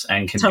confidence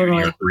and can do to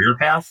your career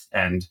path.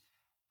 And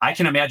I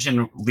can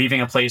imagine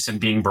leaving a place and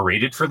being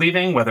berated for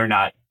leaving, whether or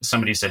not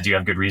somebody said, do you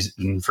have good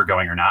reason for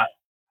going or not?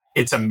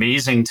 It's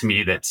amazing to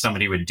me that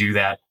somebody would do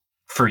that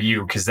for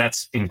you, because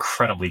that's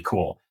incredibly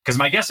cool. Because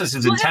my guess is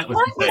his intent was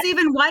point was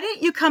even, why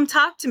didn't you come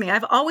talk to me?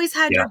 I've always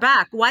had your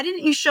back. Why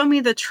didn't you show me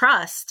the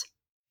trust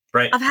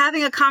of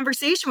having a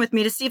conversation with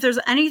me to see if there's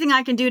anything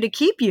I can do to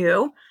keep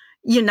you,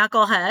 you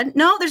knucklehead?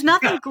 No, there's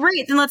nothing.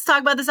 Great. Then let's talk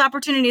about this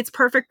opportunity. It's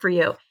perfect for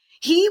you.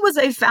 He was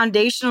a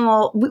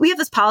foundational, we have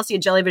this policy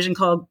at Jellyvision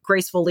called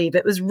graceful leave.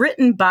 It was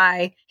written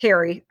by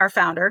Harry, our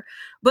founder,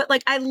 but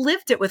like I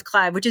lived it with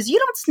Clive, which is you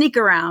don't sneak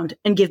around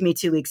and give me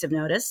 2 weeks of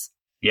notice.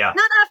 Yeah.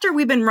 Not after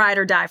we've been ride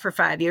or die for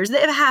 5 years,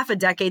 half a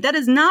decade. That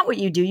is not what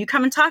you do. You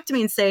come and talk to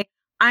me and say,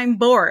 I'm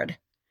bored.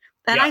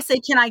 And I say,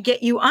 can I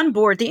get you on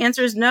board? The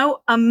answer is no.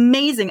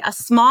 Amazing. A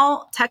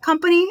small tech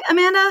company,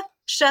 Amanda,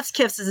 chef's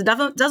kiss. If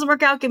it doesn't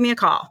work out, give me a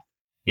call.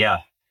 Yeah.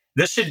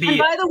 This should be. And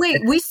by the way,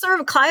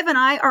 Clive and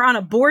I are on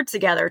a board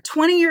together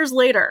 20 years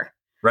later.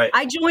 Right.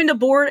 I joined a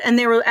board and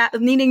they were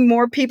needing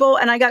more people.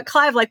 And I got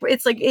Clive,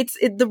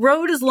 the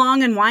road is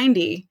long and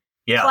windy.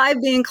 Yeah.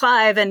 Clive being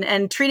Clive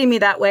and treating me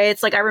that way.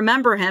 It's like, I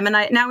remember him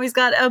and now he's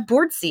got a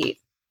board seat.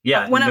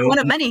 Yeah. One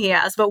of many he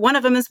has, but one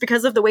of them is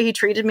because of the way he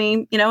treated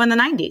me, in the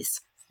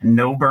 90s.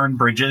 No burn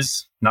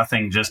bridges,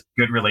 nothing, just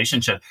good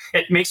relationship.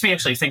 It makes me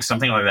actually think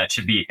something like that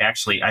should be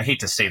actually, I hate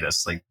to say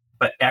this,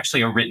 but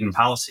actually a written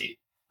policy.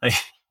 Like,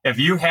 if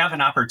you have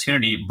an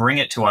opportunity, bring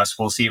it to us.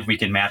 We'll see if we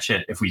can match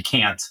it. If we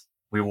can't,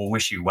 we will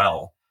wish you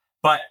well.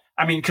 But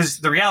I mean, because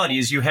the reality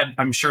is you had,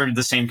 I'm sure,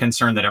 the same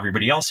concern that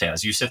everybody else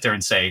has. You sit there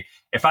and say,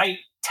 if I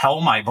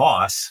tell my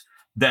boss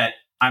that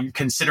I'm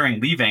considering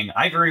leaving,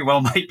 I very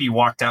well might be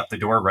walked out the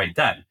door right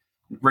then.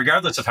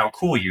 Regardless of how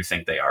cool you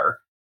think they are,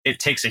 it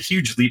takes a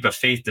huge leap of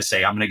faith to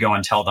say, I'm going to go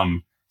and tell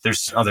them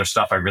there's other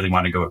stuff I really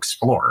want to go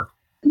explore.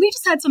 We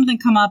just had something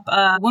come up.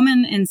 A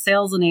woman in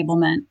sales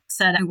enablement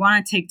said, I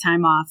want to take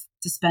time off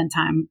to spend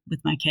time with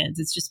my kids.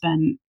 It's just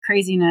been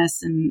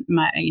craziness. And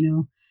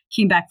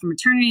came back from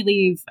maternity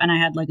leave and I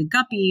had like a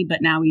guppy,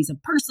 but now he's a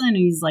person and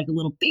he's like a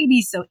little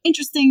baby. So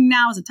interesting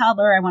now as a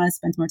toddler, I want to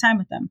spend more time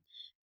with him.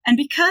 And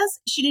because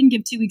she didn't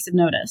give 2 weeks of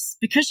notice,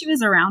 because she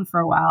was around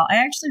for a while, I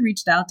actually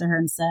reached out to her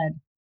and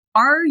said,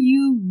 are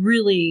you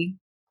really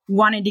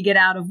wanting to get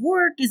out of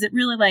work? Is it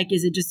really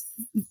is it just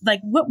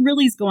what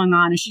really is going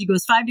on? And she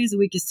goes, 5 days a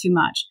week is too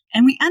much.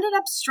 And we ended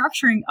up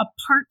structuring a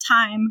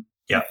part-time,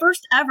 the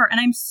first ever.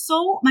 And I'm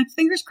my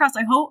fingers crossed.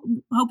 I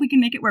hope we can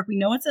make it work. We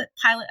know it's a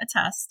pilot, a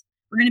test.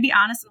 We're going to be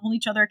honest and hold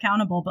each other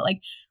accountable. But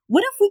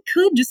what if we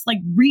could just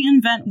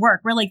reinvent work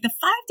where the 5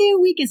 day a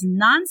week is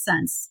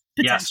nonsense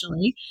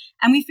potentially. Yes.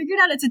 And we figured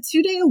out it's a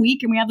 2 day a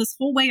week. And we have this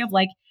whole way of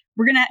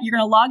you're going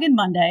to log in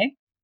Monday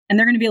and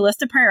they're going to be a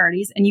list of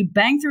priorities and you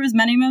bang through as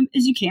many of them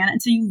as you can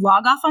until you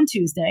log off on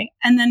Tuesday.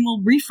 And then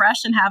we'll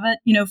refresh and have it,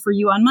 for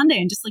you on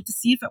Monday and just to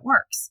see if it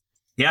works.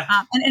 Yeah.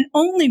 And it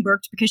only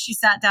worked because she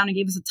sat down and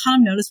gave us a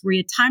ton of notice where we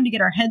had time to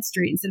get our head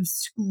straight instead of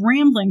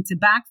scrambling to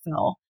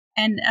backfill.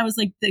 And I was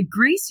like, the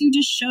grace you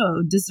just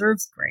showed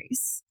deserves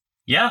grace.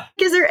 Yeah.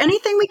 Is there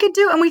anything we could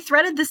do? And we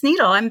threaded this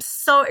needle. I'm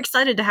so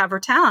excited to have her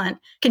talent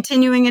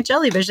continuing at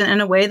Jellyvision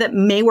in a way that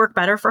may work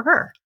better for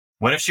her.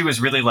 What if she was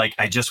really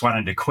I just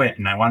wanted to quit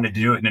and I wanted to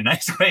do it in a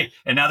nice way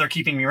and now they're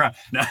keeping me around?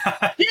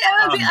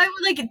 I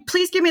would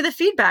please give me the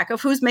feedback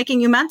of who's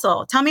making you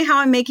mental. Tell me how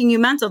I'm making you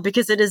mental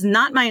because it is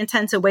not my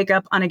intent to wake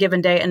up on a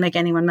given day and make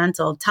anyone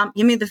mental.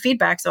 Give me the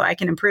feedback so I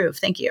can improve.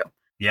 Thank you.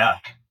 Yeah.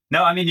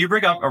 No, I mean, you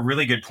bring up a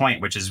really good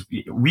point, which is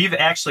we've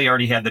actually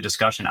already had the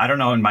discussion. I don't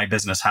know in my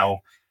business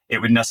how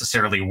it would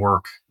necessarily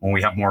work when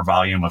we have more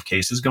volume of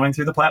cases going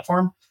through the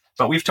platform.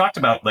 But we've talked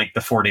about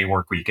the 4 day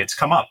work week. It's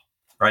come up,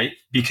 right?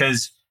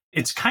 Because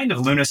it's kind of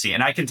lunacy.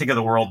 And I can think of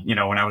the world,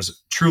 when I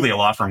was truly a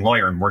law firm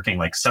lawyer and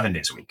working 7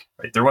 days a week,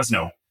 right? There was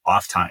no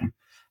off time.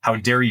 How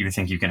dare you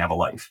think you can have a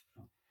life?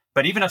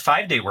 But even a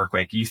 5 day work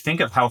week, you think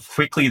of how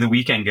quickly the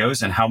weekend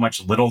goes and how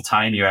much little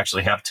time you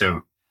actually have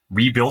to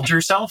rebuild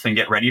yourself and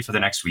get ready for the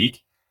next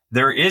week.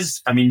 There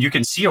is, you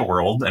can see a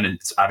world, and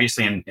it's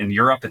obviously in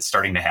Europe, it's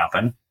starting to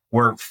happen,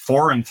 where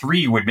 4 and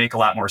 3 would make a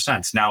lot more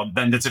sense. Now,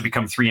 then does it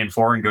become 3 and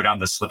 4 and go down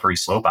the slippery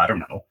slope? I don't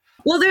know.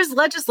 Well, there's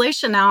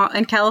legislation now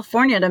in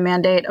California to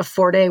mandate a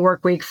 4 day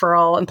work week for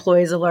all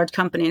employees of large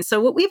companies.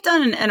 So what we've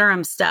done an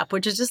interim step,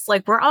 which is just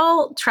we're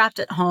all trapped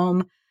at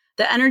home.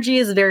 The energy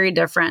is very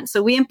different.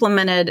 So we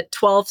implemented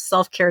 12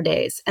 self-care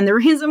days. And the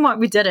reason why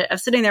we did it, I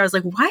was sitting there, I was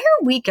why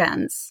are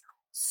weekends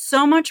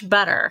so much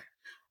better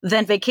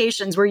than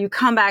vacations where you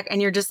come back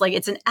and you're just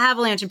it's an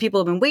avalanche and people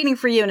have been waiting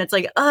for you. And it's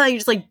you're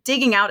just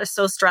digging out is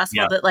so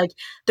stressful that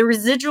the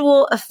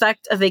residual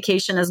effect of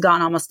vacation is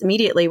gone almost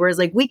immediately. Whereas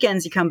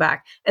weekends you come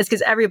back, it's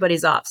because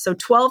everybody's off. So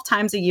 12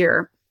 times a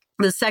year,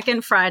 the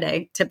second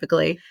Friday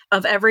typically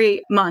of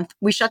every month,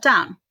 we shut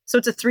down. So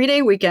it's a 3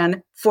 day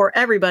weekend for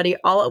everybody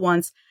all at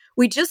once.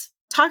 We just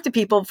talk to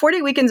people. 4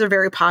 day weekends are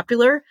very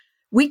popular.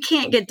 We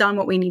can't get done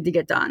what we need to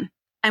get done.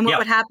 And what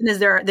would happen is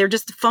they're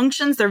just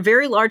functions. They're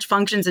very large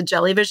functions at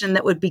Jellyvision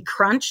that would be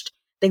crunched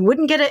They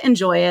wouldn't get to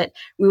enjoy it.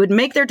 We would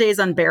make their days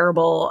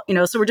unbearable,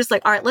 so we're just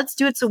like, all right, let's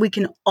do it so we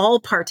can all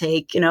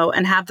partake,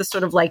 and have the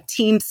sort of like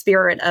team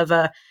spirit of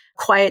a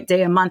quiet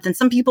day a month. And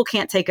some people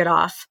can't take it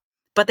off,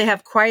 but they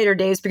have quieter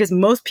days because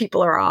most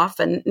people are off.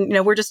 And,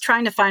 we're just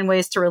trying to find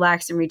ways to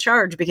relax and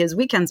recharge because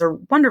weekends are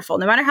wonderful.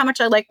 No matter how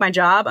much I like my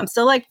job, I'm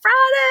still like, Friday.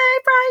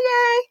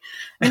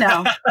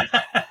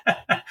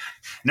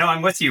 No,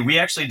 I'm with you. We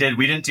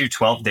didn't do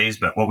 12 days,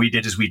 but what we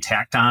did is we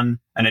tacked on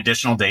an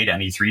additional day to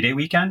any 3-day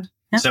weekend.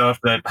 Yeah. So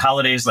if the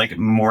holiday is like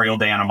Memorial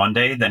Day on a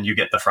Monday, then you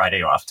get the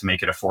Friday off to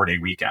make it a 4-day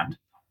weekend.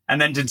 And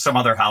then did some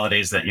other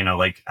holidays that,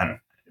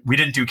 we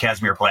didn't do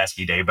Casimir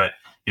Pulaski Day, but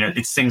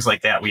it's things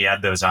like that. We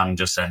add those on and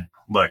just said,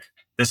 look,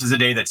 this is a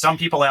day that some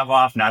people have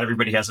off. Not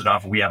everybody has it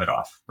off. We have it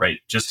off, right?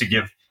 Just to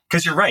give,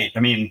 because you're right. I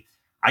mean,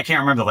 I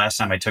can't remember the last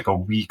time I took a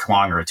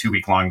week-long or a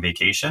 2-week-long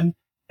vacation.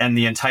 And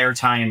the entire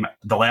time,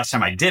 the last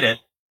time I did it,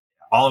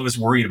 all I was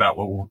worried about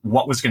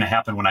what was going to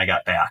happen when I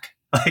got back.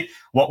 Like,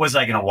 what was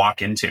I going to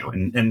walk into?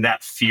 And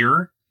that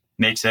fear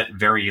makes it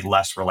very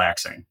less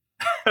relaxing.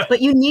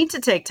 But you need to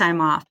take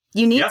time off.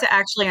 You need to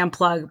actually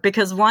unplug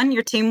because one,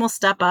 your team will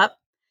step up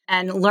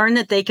and learn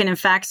that they can in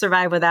fact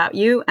survive without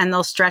you and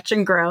they'll stretch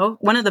and grow.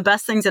 One of the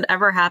best things that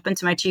ever happened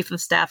to my chief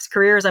of staff's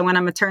career is I went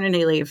on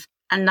maternity leave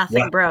and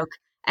nothing broke.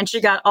 And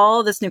she got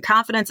all this new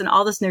confidence and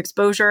all this new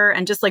exposure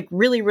and just like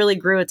really, really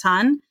grew a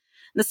ton.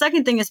 The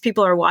second thing is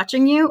people are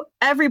watching you.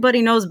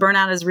 Everybody knows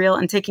burnout is real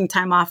and taking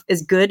time off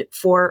is good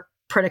for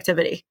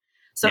productivity.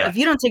 So if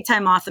you don't take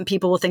time off, then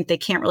people will think they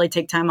can't really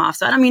take time off.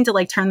 So I don't mean to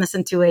like turn this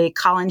into a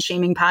Colin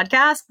shaming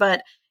podcast,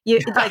 but you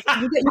got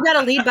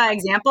to lead by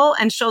example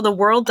and show the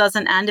world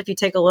doesn't end if you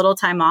take a little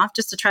time off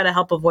just to try to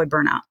help avoid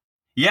burnout.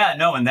 Yeah,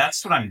 no. And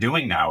that's what I'm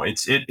doing now. And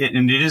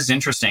it is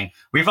interesting.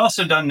 We've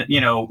also done,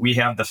 we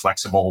have the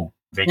flexible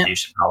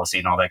vacation policy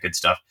and all that good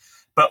stuff,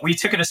 but we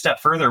took it a step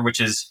further, which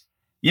is,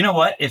 you know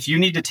what? If you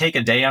need to take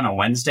a day on a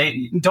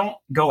Wednesday, don't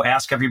go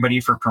ask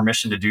everybody for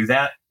permission to do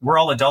that. We're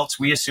all adults.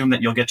 We assume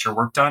that you'll get your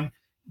work done.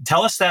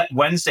 Tell us that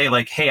Wednesday,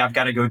 like, hey, I've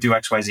got to go do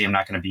XYZ. I'm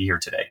not going to be here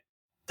today.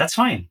 That's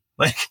fine.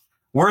 Like,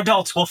 we're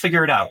adults. We'll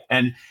figure it out.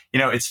 And,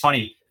 it's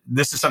funny.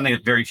 This is something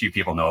that very few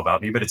people know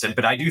about me,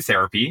 but I do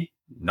therapy.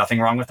 Nothing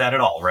wrong with that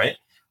at all. Right.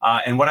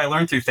 And what I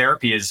learned through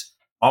therapy is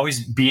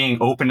always being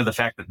open to the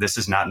fact that this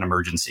is not an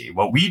emergency.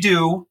 What we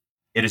do,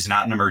 it is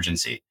not an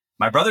emergency.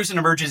 My brother's an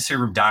emergency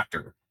room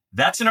doctor.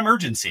 That's an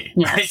emergency,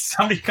 right?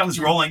 Somebody comes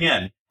rolling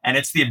in, and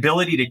it's the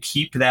ability to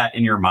keep that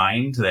in your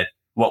mind that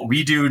what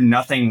we do,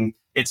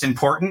 it's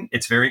important.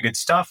 It's very good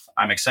stuff.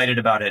 I'm excited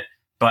about it,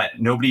 but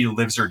nobody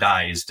lives or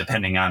dies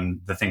depending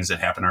on the things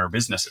that happen in our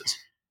businesses.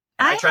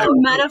 I have a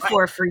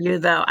metaphor for you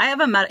though.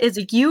 Is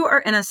you are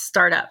in a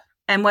startup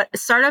and what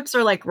startups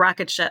are like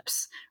rocket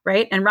ships,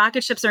 right? And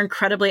rocket ships are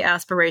incredibly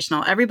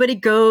aspirational. Everybody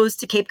goes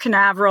to Cape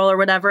Canaveral or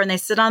whatever, and they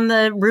sit on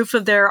the roof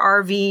of their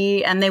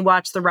RV and they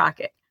watch the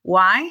rocket.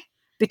 Why?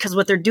 Because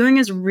what they're doing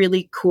is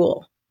really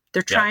cool.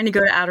 They're trying to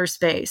go to outer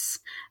space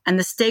and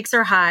the stakes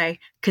are high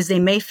because they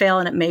may fail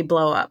and it may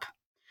blow up.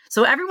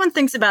 So everyone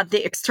thinks about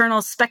the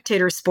external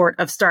spectator sport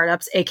of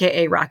startups,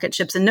 AKA rocket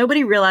ships, and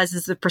nobody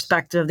realizes the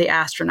perspective of the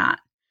astronaut.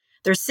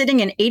 They're sitting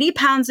in 80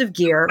 pounds of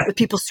gear with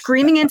people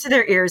screaming into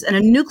their ears and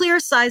a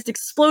nuclear-sized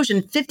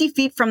explosion 50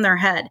 feet from their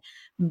head.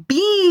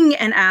 Being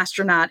an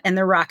astronaut in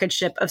the rocket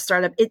ship of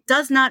startup, it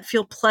does not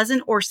feel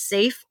pleasant or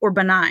safe or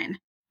benign.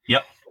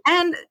 Yep.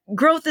 And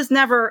growth is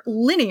never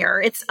linear.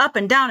 It's up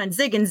and down and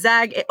zig and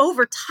zag.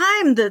 Over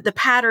time, the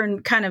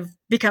pattern kind of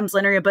becomes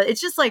linear, but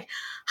it's just like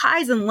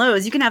highs and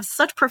lows. You can have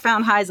such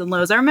profound highs and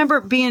lows. I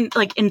remember being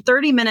like in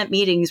 30-minute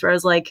meetings where I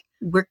was like,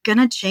 we're going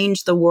to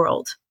change the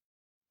world.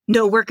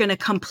 No, we're going to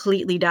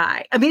completely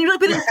die. I mean, like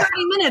within 30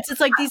 minutes,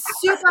 it's like these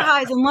super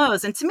highs and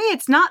lows. And to me,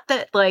 it's not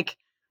that like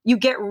you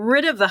get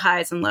rid of the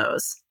highs and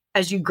lows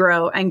as you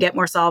grow and get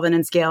more solvent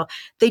and scale.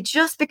 They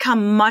just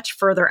become much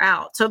further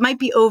out. So it might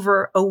be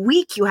over a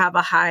week you have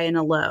a high and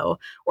a low,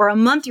 or a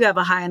month you have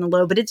a high and a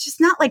low, but it's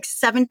just not like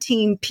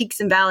 17 peaks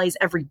and valleys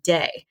every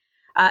day.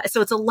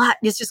 So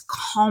it's just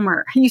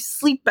calmer. You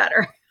sleep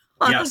better.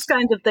 All those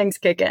kinds of things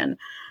kick in.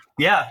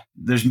 Yeah,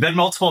 there's been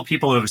multiple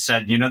people who have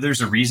said, there's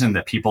a reason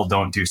that people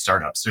don't do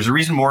startups. There's a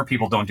reason more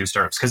people don't do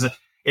startups because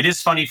it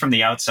is funny from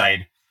the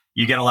outside.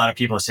 You get a lot of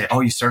people who say,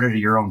 oh, you started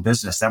your own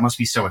business. That must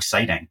be so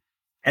exciting.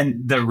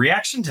 And the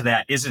reaction to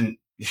that isn't,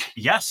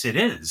 yes, it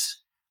is.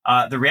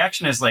 The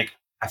reaction is like,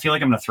 I feel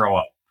like I'm going to throw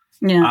up.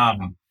 Yeah.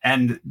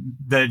 And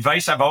the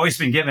advice I've always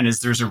been given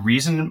is there's a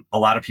reason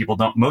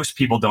most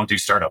people don't do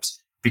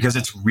startups because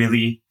it's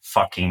really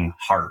fucking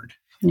hard.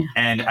 Yeah.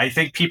 And I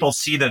think people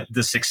see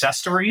the success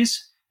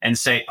stories and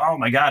say, oh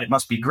my God, it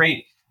must be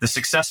great. The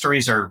success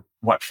stories are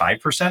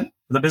 5% of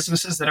the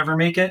businesses that ever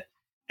make it.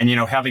 And,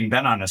 having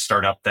been on a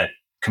startup that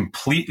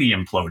completely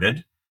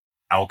imploded,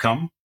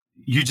 outcome,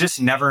 you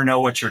just never know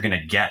what you're going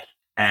to get.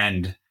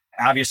 And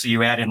obviously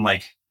you add in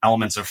like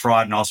elements of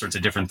fraud and all sorts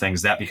of different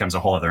things, that becomes a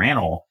whole other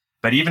animal.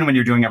 But even when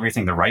you're doing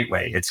everything the right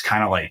way, it's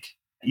kind of like,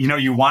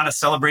 you want to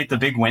celebrate the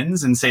big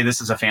wins and say,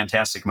 this is a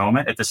fantastic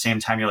moment. At the same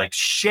time, you're like,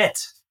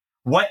 shit,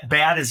 what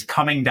bad is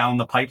coming down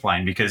the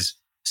pipeline? Because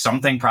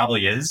something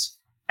probably is.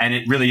 And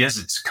it really is.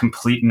 It's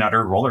complete and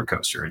utter roller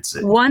coaster.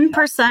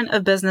 1%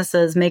 of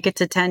businesses make it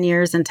to 10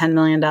 years and $10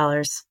 million.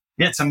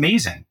 Yeah, it's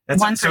amazing.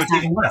 1%. So it's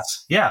even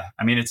less. Yeah.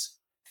 I mean, it's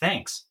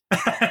thanks.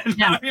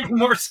 Now I'm even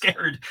more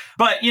scared.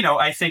 But,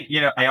 I think,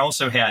 I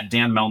also had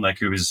Dan Melnick,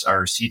 who is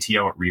our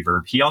CTO at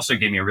Reverb. He also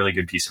gave me a really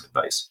good piece of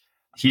advice.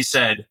 I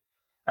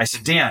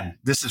said, Dan,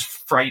 this is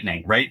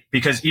frightening, right?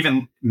 Because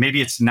even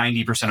maybe it's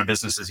 90% of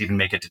businesses even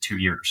make it to 2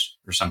 years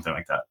or something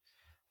like that.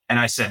 And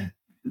I said,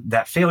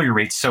 that failure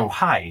rate's so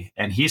high.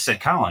 And he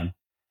said, Colin,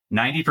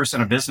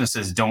 90% of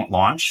businesses don't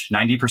launch.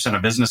 90%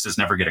 of businesses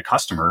never get a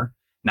customer.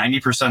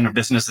 90% of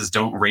businesses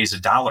don't raise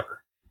 $1.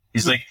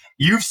 He's like,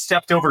 you've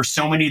stepped over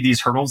so many of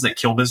these hurdles that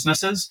kill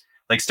businesses.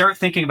 Like, start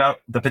thinking about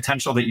the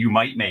potential that you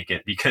might make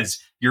it,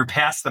 because you're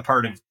past the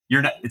part of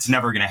it's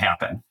never going to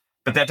happen.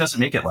 But that doesn't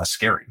make it less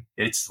scary.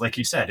 It's like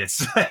you said,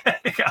 it's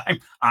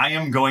I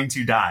am going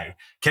to die.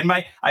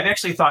 I've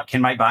actually thought,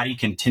 can my body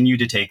continue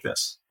to take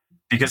this?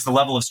 Because the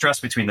level of stress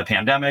between the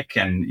pandemic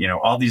and,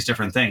 all these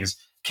different things,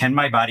 can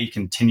my body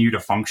continue to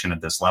function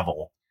at this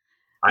level?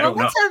 I don't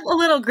know. Let's have a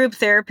little group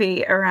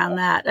therapy around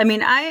that. I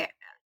mean,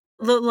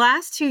 the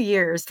last 2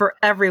 years for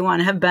everyone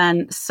have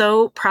been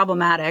so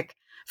problematic,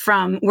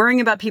 from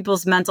worrying about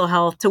people's mental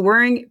health to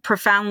worrying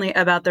profoundly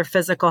about their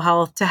physical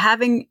health to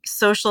having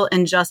social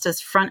injustice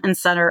front and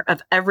center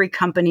of every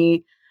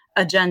company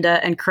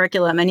agenda and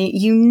curriculum. And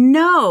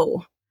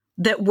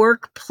that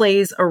work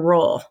plays a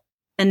role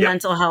in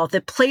mental health.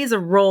 It plays a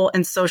role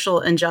in social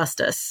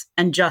injustice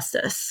and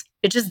justice.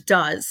 It just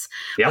does.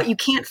 Yeah. But you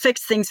can't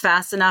fix things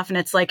fast enough. And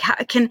it's like,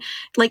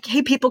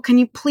 hey, people, can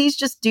you please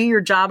just do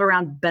your job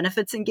around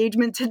benefits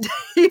engagement today,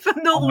 even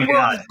though the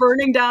world is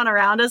burning down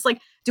around us?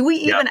 Like, do we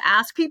even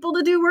ask people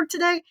to do work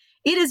today?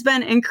 It has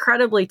been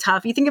incredibly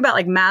tough. You think about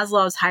like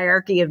Maslow's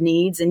hierarchy of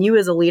needs, and you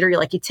as a leader, you're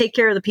like, you take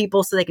care of the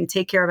people so they can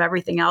take care of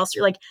everything else.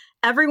 You're like,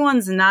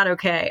 everyone's not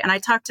okay. And I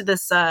talked to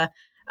this,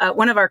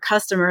 one of our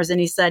customers, and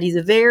he said he's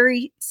a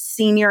very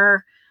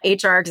senior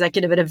HR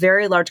executive at a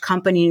very large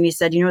company. And he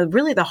said,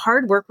 really the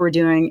hard work we're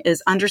doing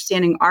is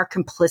understanding our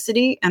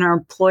complicity and our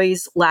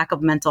employees' lack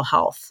of mental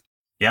health.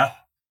 Yeah.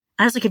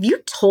 I was like, have you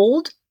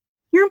told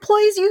your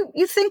employees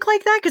you think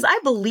like that? Because I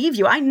believe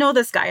you. I know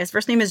this guy. His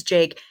first name is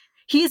Jake.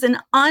 He's an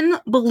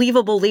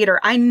unbelievable leader.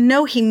 I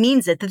know he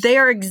means it, that they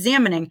are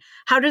examining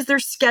how does their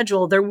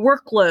schedule, their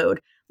workload,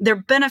 their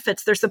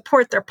benefits, their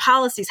support, their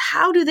policies,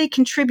 how do they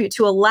contribute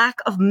to a lack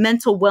of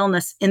mental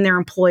wellness in their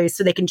employees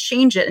so they can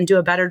change it and do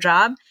a better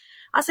job?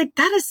 I was like,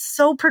 that is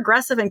so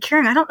progressive and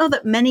caring. I don't know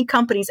that many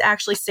companies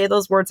actually say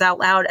those words out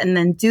loud and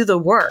then do the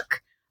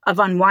work of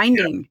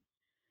unwinding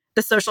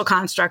the social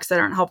constructs that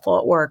aren't helpful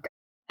at work.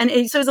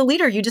 And so as a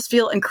leader, you just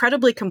feel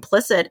incredibly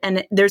complicit,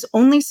 and there's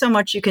only so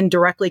much you can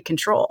directly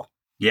control.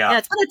 Yeah,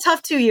 it's been a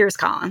tough 2 years,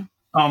 Colin.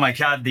 Oh my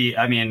God.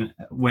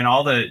 When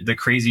all the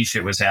crazy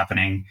shit was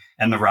happening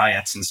and the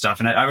riots and stuff,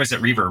 and I was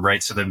at Reverb,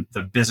 right? So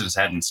the business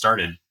hadn't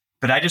started.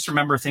 But I just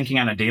remember thinking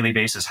on a daily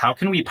basis, how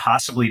can we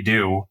possibly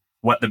do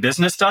what the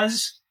business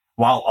does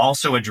while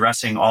also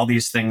addressing all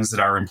these things that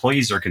our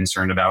employees are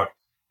concerned about,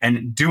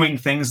 and doing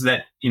things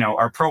that,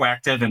 are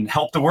proactive and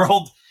help the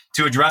world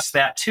to address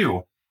that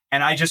too.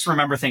 And I just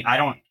remember thinking, I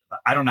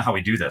don't know how we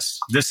do this.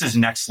 This is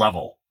next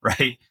level,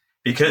 right?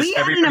 Because we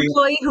had an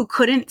employee who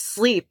couldn't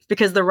sleep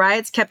because the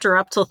riots kept her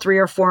up till 3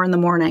 or 4 in the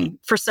morning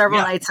for several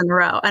nights in a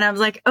row. And I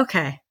was like,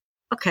 okay.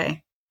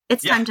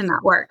 It's time to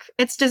not work.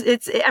 It's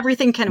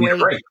everything can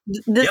wait. Right.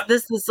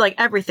 This is like,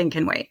 everything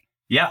can wait.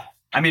 Yeah.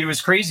 It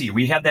was crazy.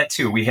 We had that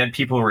too. We had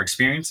people who were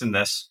experiencing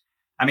this.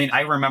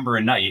 I remember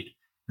a night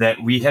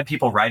that we had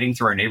people riding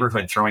through our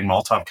neighborhood throwing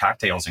Molotov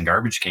cocktails in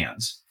garbage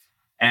cans.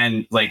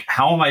 And like,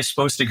 how am I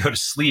supposed to go to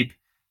sleep?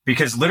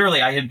 Because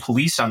literally I had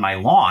police on my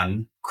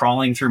lawn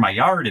crawling through my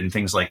yard and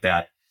things like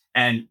that.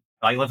 And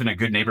I live in a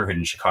good neighborhood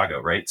in Chicago,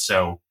 right?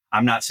 So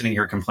I'm not sitting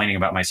here complaining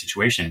about my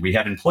situation. We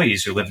had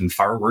employees who lived in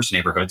far worse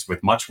neighborhoods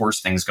with much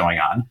worse things going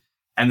on.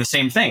 And the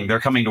same thing, they're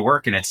coming to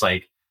work and it's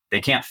like,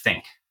 they can't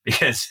think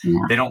because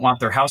they don't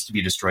want their house to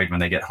be destroyed when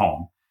they get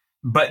home.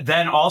 But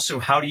then also,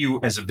 how do you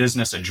as a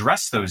business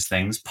address those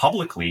things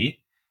publicly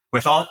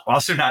with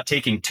also not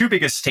taking too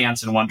big a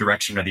stance in one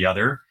direction or the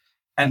other?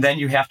 And then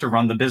you have to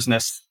run the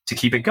business to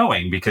keep it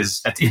going,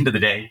 because at the end of the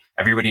day,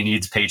 everybody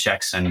needs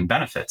paychecks and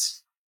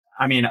benefits.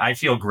 I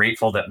feel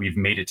grateful that we've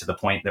made it to the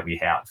point that we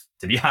have,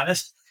 to be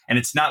honest. And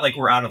it's not like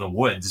we're out of the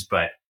woods,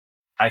 but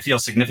I feel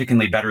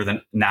significantly better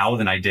than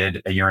I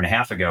did a year and a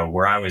half ago,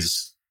 where I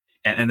was,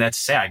 and that's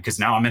sad because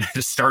now I'm in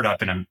a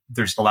startup and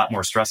there's a lot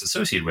more stress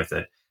associated with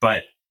it.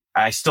 But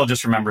I still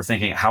just remember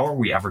thinking, how are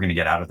we ever going to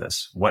get out of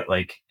this?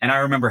 And I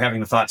remember having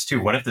the thoughts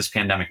too, what if this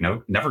pandemic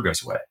never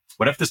goes away?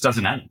 What if this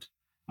doesn't end?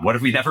 What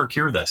if we never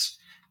cure this?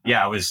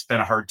 Yeah, it's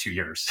been a hard 2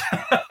 years.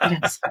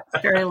 Yes,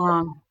 very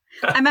long.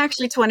 I'm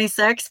actually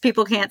 26.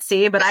 People can't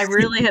see, but I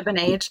really have been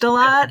aged a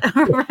lot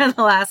over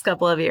the last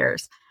couple of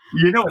years.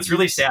 It's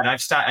really sad.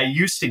 I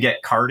used to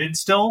get carded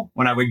still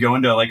when I would go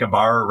into like a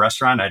bar or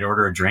restaurant. I'd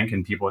order a drink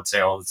and people would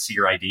say, "Oh, let's see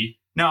your ID."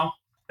 No,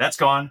 that's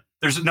gone.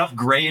 There's enough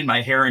gray in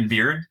my hair and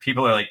beard.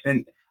 People are like,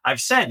 and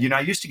I've said, I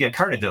used to get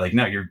carded. They're like,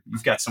 "No,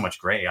 you've got so much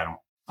gray.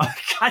 I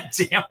God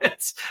damn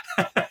it.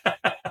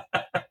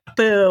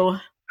 Boo.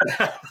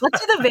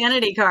 Let's do the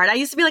vanity card. I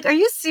used to be like, are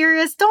you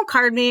serious? Don't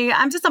card me.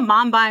 I'm just a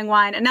mom buying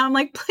wine. And now I'm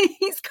like,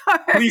 please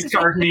card Please me.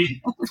 card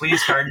me.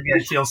 Please card me.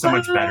 I feel so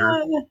much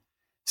better.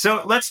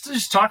 So let's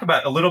just talk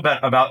about a little bit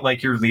about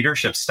like your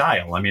leadership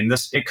style. I mean,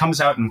 it comes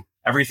out in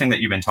everything that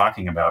you've been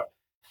talking about.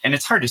 And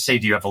it's hard to say,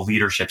 do you have a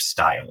leadership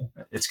style?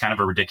 It's kind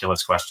of a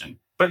ridiculous question,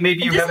 but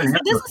maybe you haven't.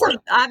 This is an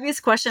obvious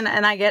question.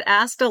 And I get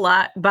asked a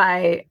lot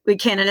by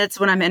candidates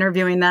when I'm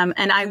interviewing them.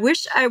 And I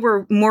wish I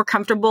were more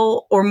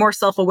comfortable or more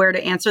self-aware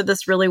to answer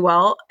this really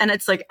well. And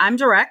it's like, I'm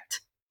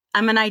direct.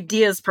 I'm an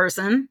ideas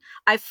person.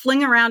 I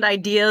fling around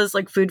ideas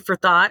like food for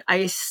thought.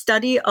 I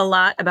study a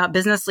lot about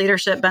business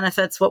leadership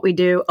benefits, what we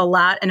do a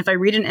lot. And if I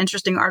read an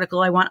interesting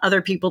article, I want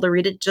other people to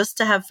read it just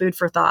to have food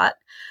for thought.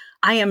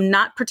 I am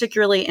not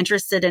particularly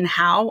interested in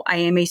how. I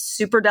am a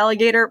super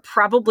delegator,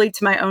 probably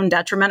to my own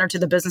detriment or to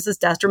the business's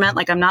detriment.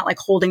 Like I'm not like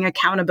holding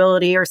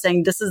accountability or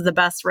saying this is the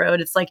best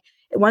road. It's like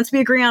once we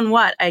agree on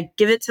what, I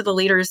give it to the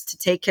leaders to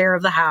take care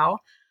of the how.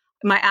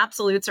 My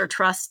absolutes are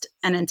trust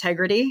and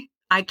integrity.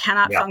 I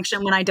cannot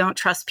function when I don't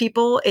trust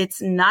people.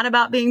 It's not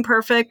about being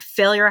perfect.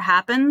 Failure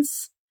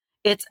happens.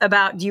 It's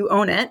about, do you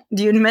own it?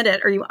 Do you admit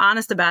it? Are you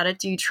honest about it?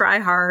 Do you try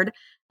hard?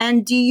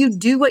 And do you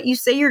do what you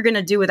say you're going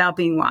to do without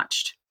being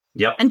watched?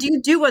 Yep. And do you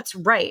do what's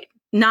right,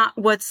 not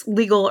what's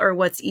legal or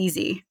what's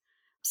easy?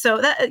 So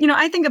that,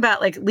 I think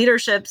about like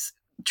leadership's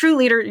true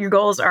leader. Your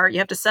goals are you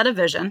have to set a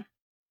vision.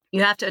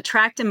 You have to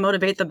attract and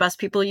motivate the best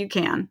people you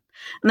can.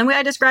 And the way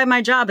I describe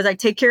my job is I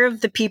take care of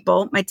the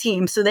people, my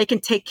team, so they can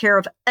take care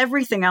of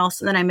everything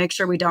else. And then I make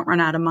sure we don't run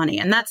out of money.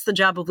 And that's the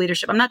job of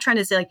leadership. I'm not trying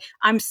to say like,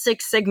 I'm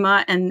Six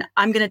Sigma and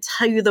I'm going to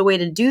tell you the way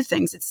to do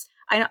things.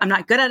 I'm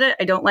not good at it.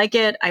 I don't like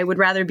it. I would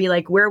rather be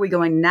like, where are we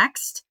going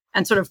next?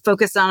 And sort of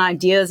focus on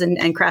ideas and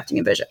crafting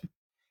a vision.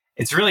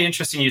 It's really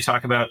interesting you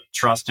talk about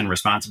trust and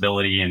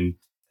responsibility. And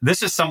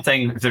this is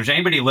something, if there's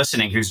anybody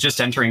listening who's just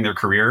entering their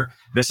career,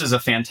 this is a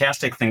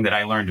fantastic thing that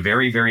I learned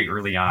very, very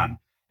early on.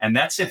 And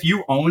that's if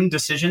you own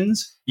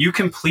decisions, you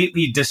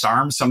completely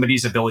disarm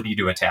somebody's ability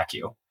to attack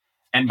you.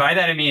 And by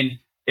that, I mean,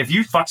 if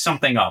you fuck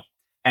something up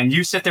and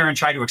you sit there and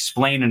try to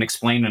explain,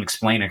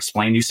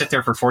 you sit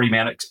there for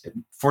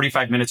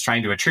 45 minutes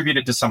trying to attribute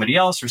it to somebody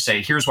else or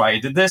say, here's why I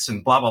did this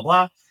and blah, blah,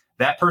 blah.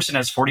 That person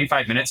has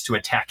 45 minutes to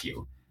attack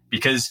you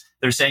because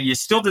they're saying you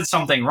still did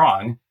something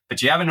wrong,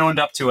 but you haven't owned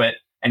up to it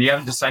and you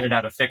haven't decided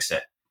how to fix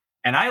it.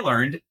 And I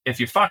learned if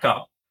you fuck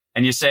up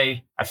and you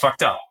say, I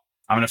fucked up,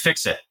 I'm going to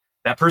fix it,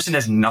 that person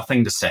has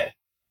nothing to say,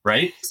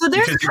 right? So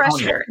there's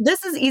pressure.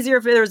 This is easier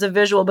if there's a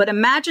visual, but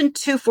imagine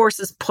two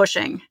forces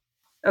pushing.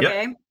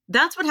 Okay. Yep.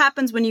 That's what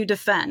happens when you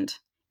defend.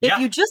 If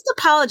you just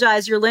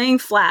apologize, you're laying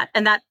flat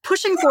and that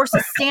pushing force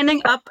is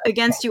standing up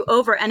against you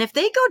over. And if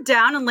they go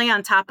down and lay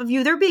on top of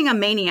you, they're being a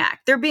maniac.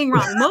 They're being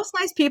wrong. Most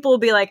nice people will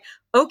be like,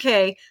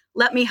 okay,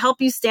 let me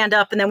help you stand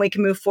up and then we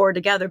can move forward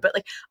together. But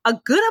like a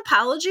good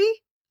apology,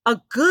 a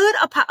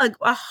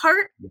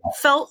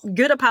heartfelt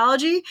good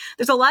apology.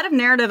 There's a lot of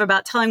narrative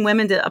about telling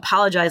women to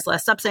apologize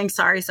less. Stop saying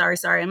sorry.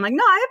 I'm like,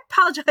 no, I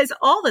apologize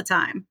all the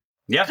time.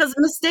 Yeah. Because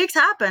mistakes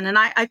happen and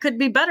I could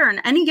be better in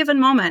any given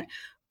moment.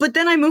 But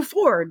then I move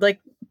forward, like,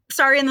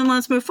 sorry, and then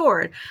let's move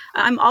forward.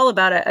 I'm all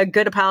about a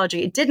good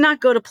apology. It did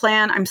not go to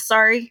plan. I'm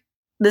sorry.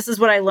 This is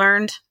what I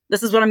learned.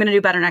 This is what I'm going to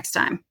do better next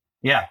time.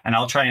 Yeah, and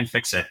I'll try and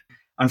fix it.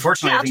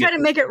 Unfortunately, I'll try to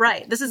make it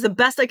right. This is the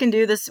best I can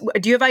do.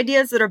 Do you have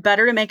ideas that are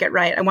better to make it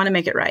right? I want to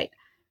make it right.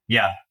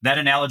 Yeah, that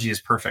analogy is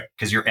perfect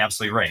because you're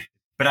absolutely right.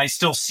 But I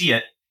still see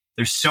it.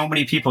 There's so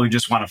many people who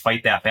just want to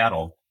fight that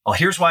battle. Well,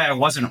 here's why I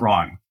wasn't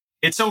wrong.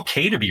 It's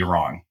okay to be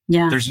wrong.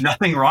 Yeah. There's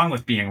nothing wrong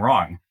with being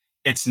wrong.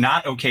 It's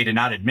not okay to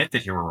not admit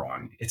that you were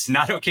wrong. It's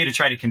not okay to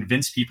try to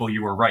convince people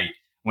you were right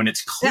when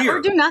it's clear.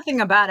 Or do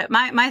nothing about it.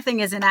 My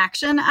thing is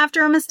inaction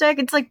after a mistake.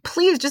 It's like,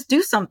 please just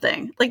do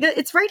something. Like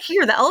it's right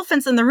here. The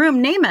elephant's in the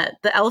room. Name it.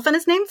 The elephant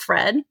is named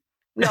Fred.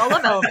 We all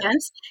love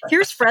elephants.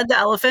 Here's Fred, the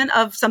elephant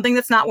of something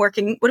that's not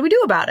working. What do we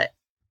do about it?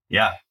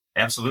 Yeah,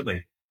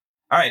 absolutely.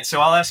 All right. So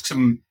I'll ask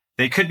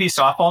they could be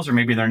softballs or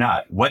maybe they're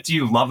not. What do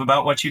you love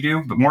about what you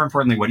do? But more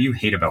importantly, what do you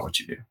hate about what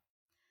you do?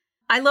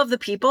 I love the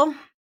people.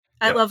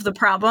 I love the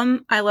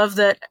problem. I love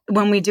that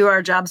when we do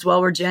our jobs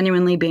well, we're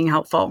genuinely being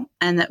helpful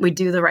and that we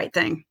do the right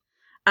thing.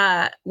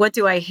 What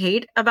do I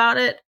hate about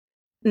it?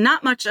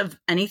 Not much of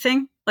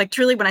anything. Like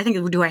truly, when I think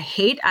of do I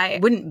hate, I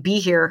wouldn't be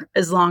here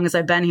as long as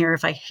I've been here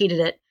if I hated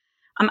it.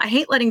 I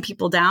hate letting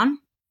people down.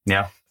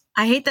 Yeah.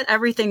 I hate that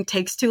everything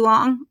takes too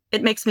long.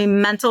 It makes me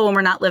mental when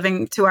we're not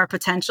living to our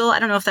potential. I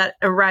don't know if that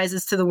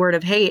arises to the word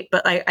of hate,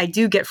 but I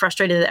do get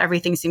frustrated that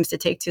everything seems to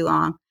take too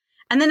long.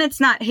 And then it's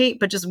not hate,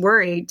 but just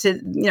worry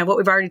to, what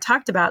we've already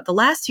talked about. The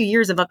last 2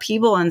 years of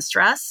upheaval and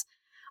stress,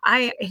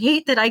 I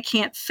hate that I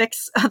can't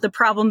fix the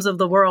problems of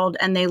the world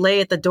and they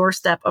lay at the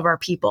doorstep of our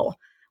people.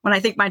 When I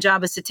think my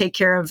job is to take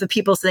care of the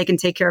people so they can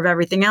take care of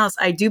everything else,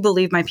 I do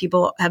believe my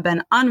people have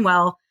been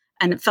unwell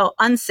and felt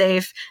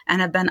unsafe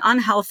and have been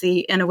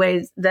unhealthy in a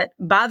way that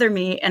bother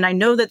me. And I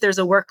know that there's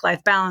a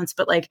work-life balance,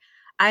 but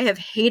I have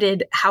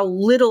hated how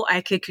little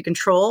I could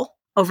control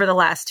over the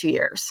last 2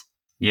 years.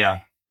 Yeah.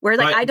 where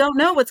like, But, I don't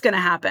know what's going to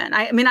happen.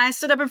 I mean, I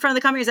stood up in front of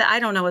the company and said, I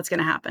don't know what's going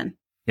to happen.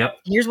 yep.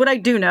 Here's what I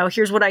do know.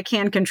 Here's what I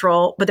can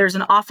control, but there's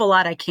an awful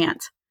lot I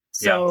can't.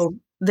 Yeah. So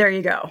there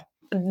you go.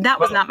 That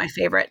was not my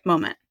favorite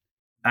moment.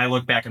 I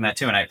look back on that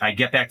too. And I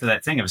get back to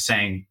that thing of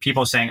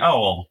people saying,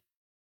 oh, well,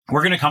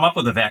 we're going to come up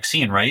with a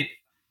vaccine, right?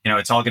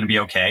 It's all going to be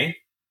okay.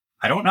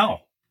 I don't know.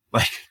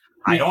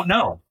 I don't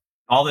know.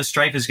 All this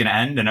strife is going to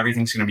end and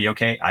everything's going to be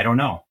okay. I don't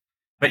know.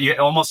 But you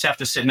almost have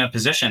to sit in a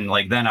position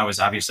like then I was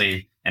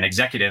obviously an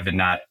executive and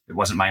it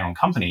wasn't my own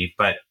company,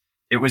 but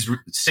it was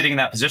sitting in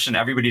that position.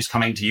 Everybody's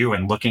coming to you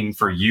and looking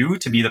for you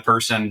to be the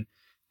person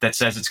that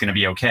says it's going to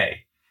be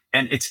okay.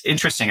 And it's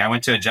interesting. I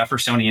went to a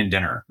Jeffersonian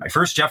dinner, my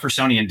first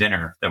Jeffersonian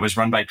dinner that was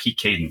run by Pete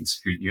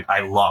Cadence, who I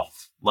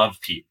love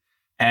Pete.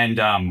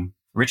 And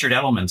Richard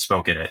Edelman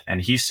spoke at it.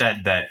 And he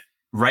said that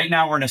right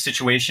now we're in a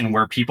situation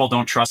where people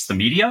don't trust the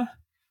media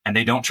and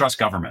they don't trust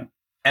government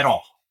at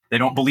all. They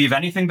don't believe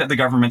anything that the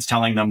government's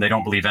telling them. They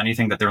don't believe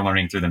anything that they're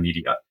learning through the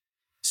media.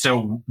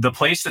 So the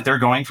place that they're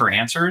going for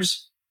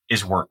answers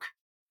is work.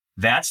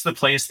 That's the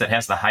place that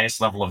has the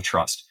highest level of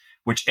trust,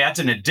 which adds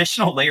an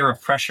additional layer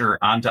of pressure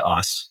onto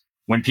us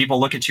when people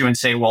look at you and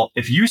say, well,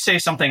 if you say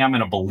something, I'm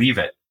going to believe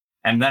it.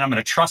 And then I'm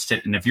going to trust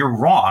it. And if you're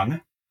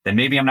wrong, then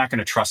maybe I'm not going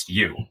to trust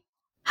you.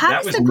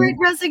 How does the great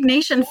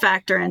resignation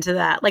factor into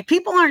that? Like,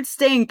 people aren't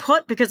staying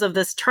put because of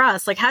this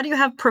trust. Like, how do you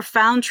have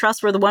profound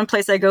trust where the one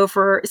place I go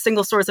for a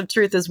single source of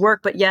truth is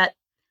work, but yet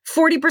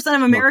 40%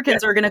 of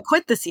Americans are going to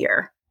quit this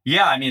year?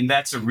 Yeah, I mean,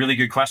 that's a really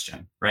good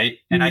question, right?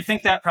 And I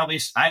think that probably,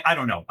 I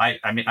don't know.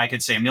 I mean, I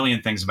could say a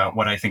million things about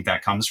what I think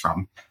that comes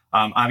from.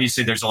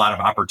 Obviously, there's a lot of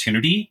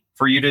opportunity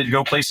for you to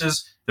go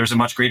places. There's a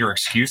much greater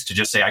excuse to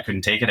just say, I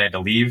couldn't take it, I had to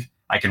leave.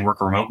 I can work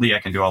remotely. I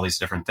can do all these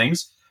different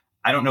things.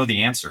 I don't know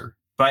the answer,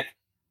 but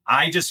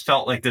I just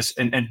felt like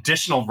an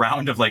additional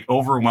round of like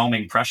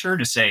overwhelming pressure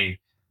to say,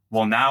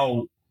 well,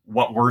 now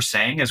what we're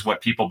saying is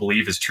what people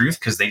believe is truth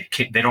because they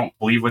don't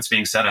believe what's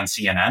being said on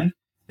CNN.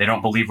 They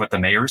don't believe what the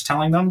mayor's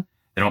telling them.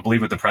 They don't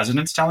believe what the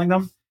president's telling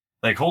them.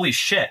 Like, holy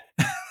shit,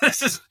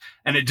 this is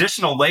an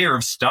additional layer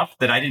of stuff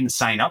that I didn't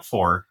sign up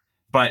for,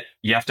 but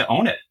you have to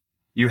own it.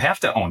 You have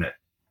to own it.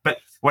 But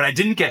what I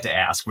didn't get to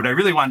ask, what I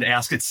really wanted to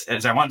ask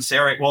is I wanted to say,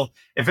 all right, well,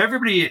 if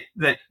everybody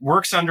that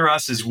works under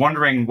us is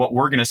wondering what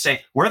we're going to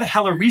say, where the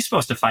hell are we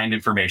supposed to find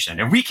information?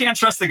 If we can't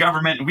trust the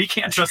government and we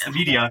can't trust the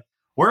media,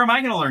 where am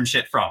I going to learn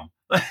shit from?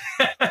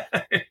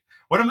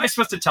 What am I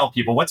supposed to tell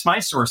people? What's my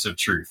source of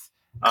truth?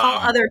 Call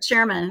other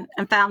chairmen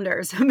and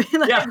founders. I mean,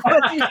 like, yeah.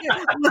 what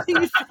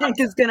do you think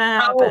is going to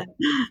happen?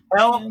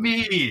 Help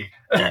me.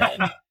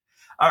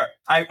 All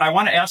right. I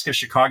want to ask a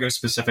Chicago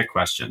specific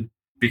question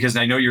because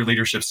I know your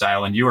leadership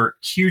style and you are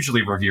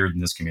hugely revered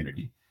in this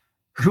community.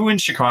 Who in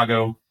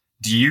Chicago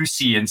do you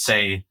see and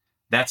say,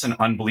 that's an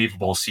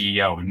unbelievable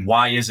CEO? And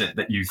why is it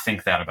that you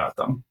think that about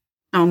them?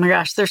 Oh my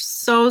gosh, there's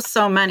so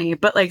many.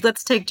 But like,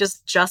 let's take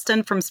just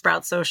Justin from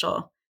Sprout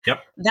Social.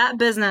 Yep. That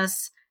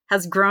business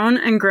has grown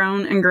and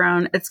grown and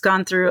grown. It's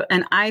gone through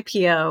an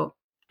IPO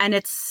and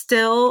it's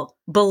still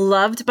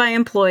beloved by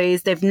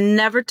employees. They've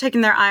never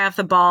taken their eye off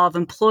the ball of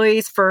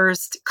employees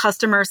first,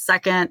 customers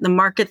second, the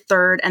market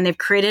third, and they've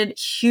created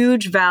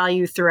huge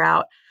value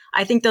throughout.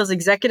 I think those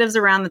executives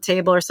around the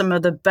table are some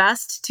of the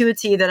best to a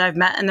T that I've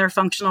met in their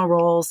functional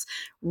roles.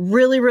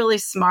 Really, really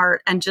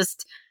smart and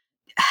just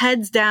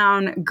heads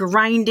down,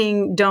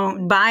 grinding,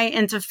 don't buy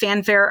into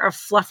fanfare or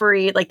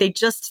fluffery. Like, they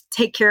just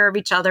take care of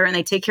each other and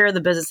they take care of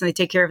the business and they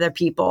take care of their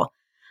people.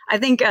 I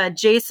think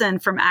Jason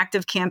from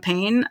Active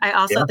Campaign, I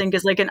also think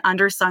is like an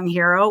undersung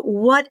hero.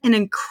 What an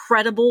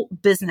incredible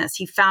business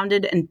he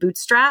founded and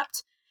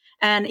bootstrapped.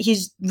 And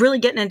he's really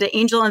getting into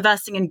angel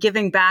investing and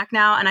giving back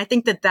now. And I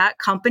think that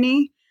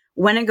company,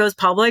 when it goes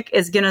public,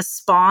 is going to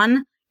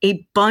spawn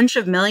a bunch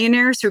of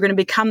millionaires who are going to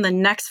become the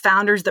next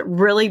founders that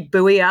really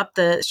buoy up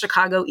the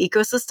Chicago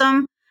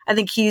ecosystem. I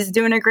think he's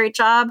doing a great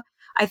job.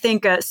 I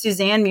think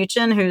Suzanne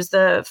Muchin, who's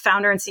the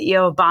founder and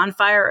CEO of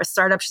Bonfire, a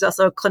startup, she's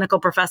also a clinical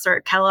professor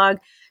at Kellogg.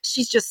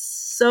 She's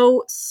just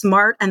so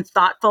smart and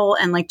thoughtful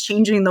and like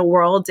changing the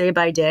world day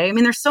by day. I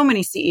mean, there's so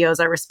many CEOs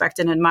I respect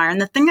and admire.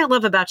 And the thing I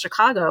love about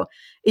Chicago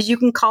is you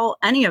can call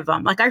any of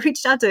them. Like, I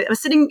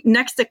was sitting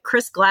next to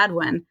Chris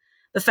Gladwin,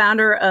 the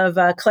founder of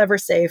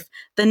CleverSafe,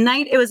 the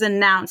night it was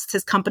announced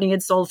his company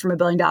had sold from $1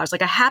 billion.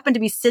 Like, I happened to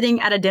be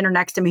sitting at a dinner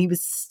next to him. He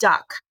was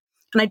stuck.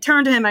 And I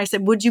turned to him and I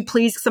said, would you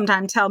please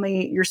sometime tell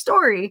me your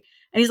story?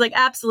 And he's like,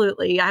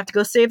 absolutely. I have to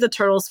go save the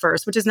turtles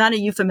first, which is not a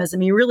euphemism.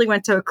 He really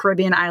went to a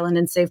Caribbean island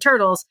and saved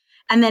turtles.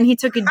 And then he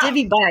took a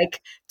divvy bike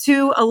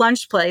to a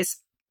lunch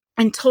place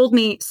and told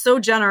me so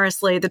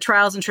generously the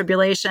trials and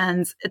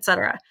tribulations, et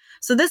cetera.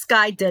 So this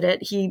guy did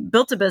it. He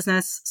built a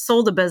business,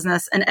 sold a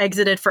business, and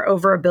exited for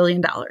over $1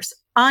 billion.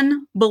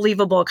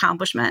 Unbelievable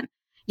accomplishment.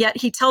 Yet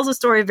he tells a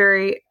story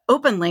very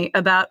openly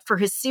about, for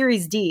his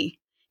Series D,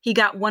 he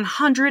got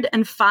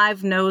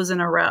 105 no's in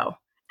a row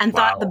and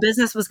thought the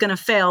business was going to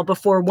fail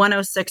before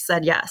 106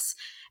 said yes.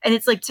 And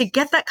it's like, to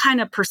get that kind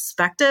of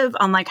perspective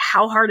on like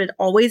how hard it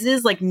always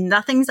is, like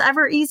nothing's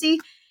ever easy.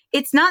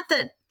 It's not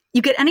that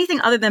you get anything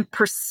other than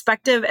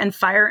perspective and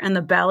fire in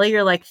the belly,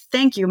 you're like,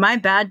 thank you. My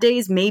bad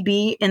days may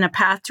be in a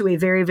path to a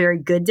very, very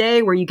good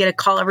day where you get to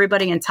call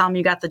everybody and tell them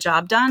you got the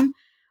job done.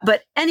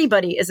 But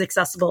anybody is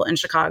accessible in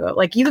Chicago.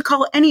 Like you could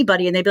call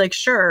anybody and they'd be like,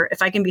 sure,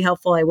 if I can be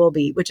helpful, I will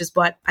be, which is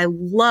what I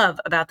love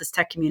about this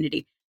tech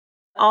community.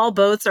 All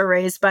boats are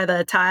raised by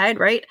the tide,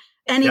 right?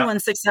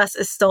 Anyone's success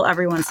is still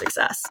everyone's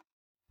success.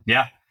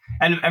 Yeah.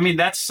 And I mean,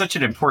 that's such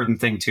an important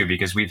thing too,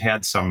 because we've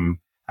had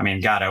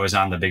God, I was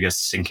on the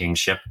biggest sinking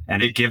ship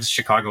and it gives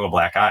Chicago a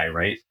black eye,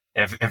 right?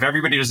 If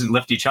everybody doesn't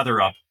lift each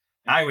other up,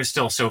 I was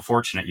still so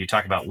fortunate. You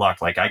talk about luck.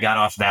 Like I got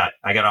off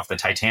the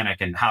Titanic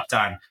and hopped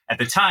on. At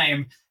the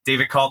time,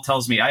 David Kalt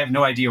tells me, I have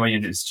no idea why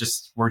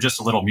we're just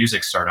a little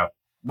music startup.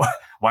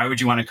 Why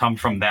would you want to come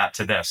from that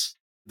to this?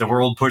 The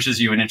world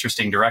pushes you in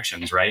interesting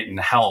directions, right? And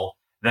hell,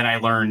 then I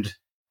learned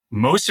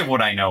most of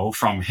what I know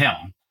from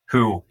him,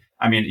 who,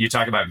 I mean, you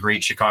talk about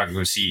great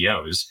Chicago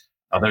CEOs.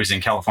 Although he's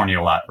in California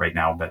a lot right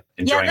now, but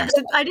enjoying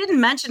himself. I didn't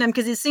mention him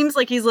because it seems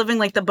like he's living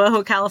like the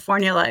boho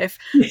California life.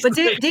 But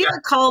David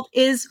Kalt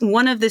is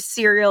one of the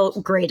serial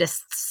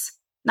greatest,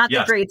 not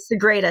the greats, the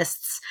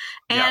greatest.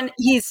 And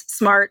he's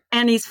smart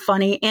and he's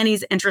funny and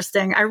he's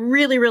interesting. I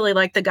really, really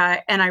like the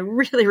guy and I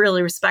really,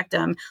 really respect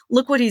him.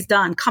 Look what he's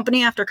done,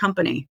 company after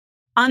company.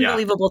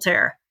 Unbelievable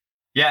tear.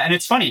 Yeah, and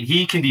it's funny.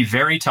 He can be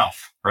very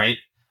tough, right?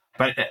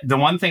 But the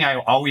one thing I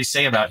always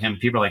say about him,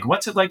 people are like,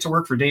 what's it like to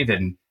work for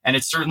David? And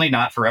it's certainly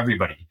not for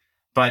everybody.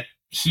 But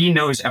he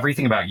knows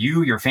everything about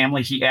you, your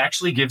family. He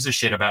actually gives a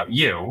shit about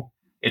you.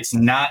 It's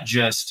not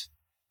just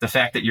the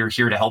fact that you're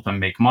here to help him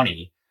make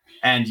money.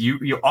 And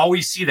you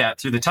always see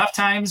that through the tough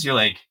times. You're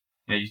like,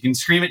 you can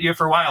scream at you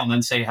for a while and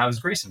then say, how's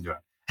Grayson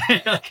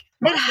doing? Like,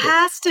 it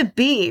has to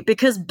be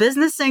because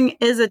businessing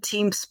is a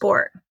team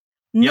sport.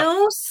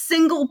 No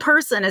single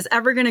person is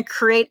ever going to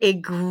create a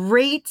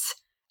great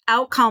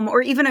outcome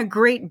or even a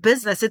great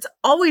business. It's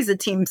always a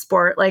team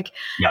sport. Like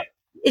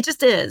it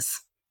just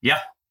is. Yeah,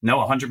 no,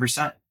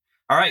 100%.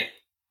 All right.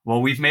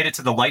 Well, we've made it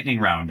to the lightning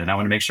round and I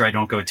want to make sure I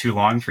don't go too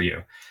long for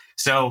you.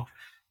 So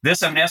I'm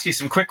going to ask you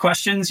some quick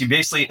questions. You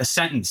basically a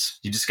sentence.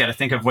 You just got to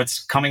think of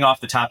what's coming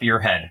off the top of your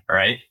head. All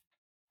right.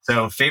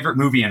 So favorite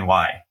movie and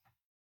why?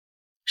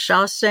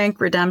 Shawshank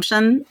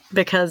Redemption,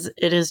 because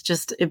it is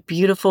just a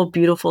beautiful,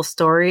 beautiful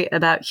story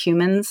about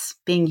humans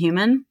being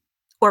human,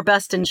 or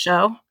Best in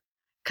Show.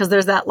 Because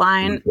there's that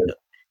line,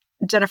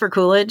 Jennifer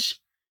Coolidge,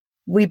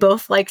 we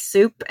both like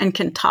soup and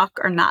can talk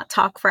or not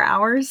talk for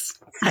hours.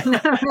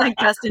 Like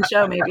Best in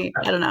Show, maybe.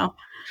 I don't know.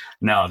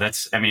 No,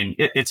 it's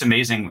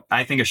amazing.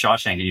 I think of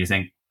Shawshank and you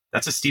think,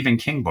 that's a Stephen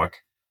King book.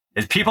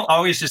 People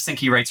always just think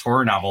he writes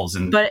horror novels.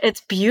 But it's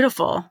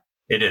beautiful.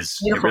 It is.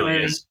 Beautiful it really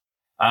movie. is.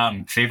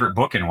 Favorite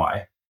book and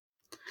why?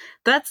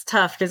 That's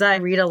tough because I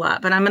read a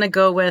lot, but I'm going to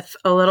go with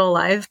A Little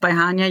Life by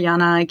Hanya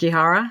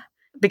Yanagihara.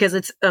 Because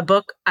it's a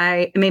book,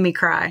 it made me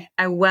cry.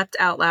 I wept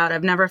out loud.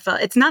 I've never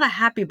felt, it's not a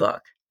happy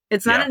book.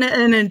 It's not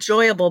an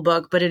enjoyable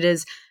book, but it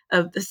is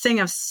a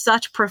thing of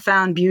such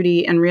profound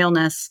beauty and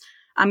realness.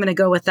 I'm going to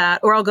go with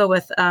that. Or I'll go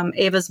with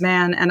Ava's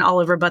Man and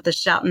Oliver But the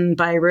Shoutin'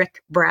 by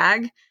Rick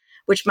Bragg,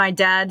 which my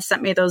dad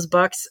sent me those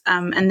books.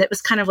 And it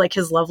was kind of like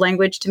his love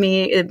language to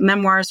me.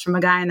 Memoirs from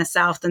a guy in the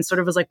South, and sort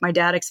of was like my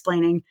dad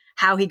explaining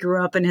how he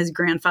grew up and his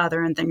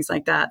grandfather and things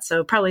like that.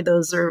 So probably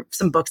those are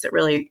some books that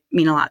really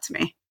mean a lot to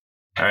me.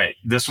 All right.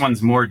 This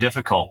one's more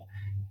difficult.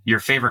 Your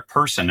favorite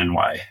person and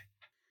why?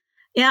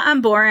 Yeah,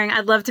 I'm boring.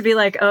 I'd love to be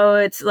like, oh,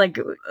 it's like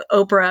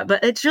Oprah,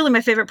 but it's really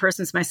my favorite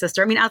person's my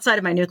sister. I mean, outside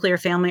of my nuclear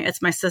family,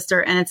 it's my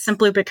sister. And it's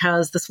simply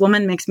because this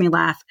woman makes me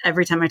laugh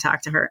every time I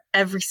talk to her.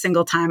 Every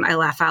single time I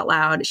laugh out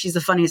loud. She's the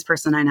funniest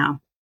person I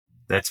know.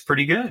 That's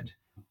pretty good.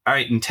 All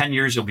right. In 10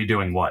 years, you'll be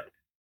doing what?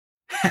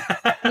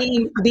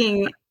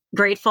 being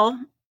grateful.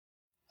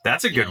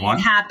 That's a good one.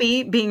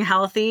 Happy, being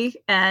healthy,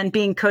 and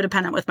being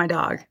codependent with my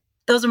dog.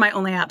 Those are my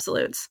only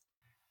absolutes.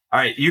 All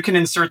right. You can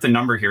insert the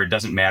number here. It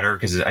doesn't matter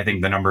because I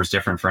think the number is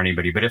different for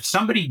anybody. But if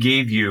somebody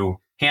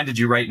handed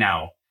you right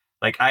now,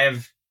 like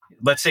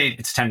let's say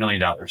it's $10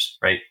 million,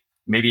 right?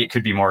 Maybe it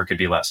could be more, it could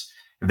be less.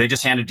 If they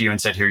just handed to you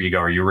and said, here you go,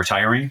 are you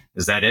retiring?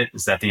 Is that it?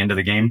 Is that the end of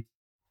the game?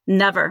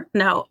 Never.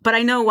 No. But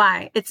I know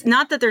why. It's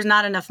not that there's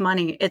not enough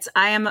money. It's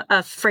I am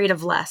afraid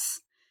of less.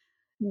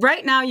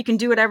 Right now, you can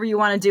do whatever you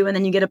want to do, and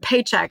then you get a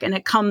paycheck and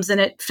it comes and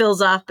it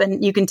fills up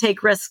and you can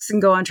take risks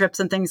and go on trips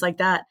and things like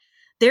that.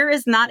 There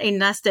is not a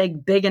nest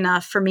egg big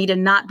enough for me to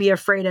not be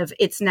afraid of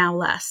it's now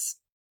less.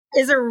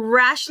 As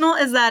irrational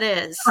as that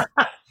is,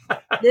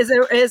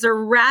 as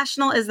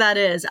irrational as that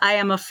is, I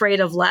am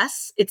afraid of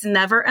less. It's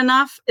never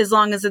enough as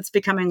long as it's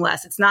becoming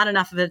less. It's not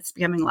enough if it's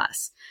becoming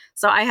less.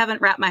 So I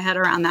haven't wrapped my head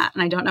around that,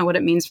 and I don't know what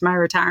it means for my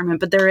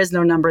retirement, but there is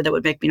no number that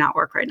would make me not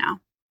work right now.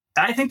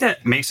 I think that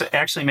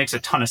actually makes a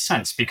ton of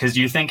sense because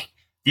you think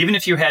even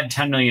if you had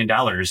 $10 million,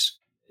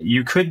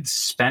 you could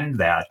spend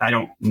that. I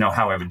don't know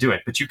how I would do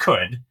it, but you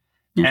could.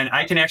 Yeah. And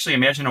I can actually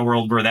imagine a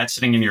world where that's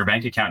sitting in your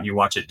bank account and you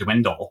watch it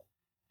dwindle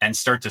and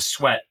start to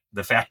sweat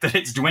the fact that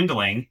it's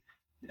dwindling.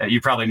 You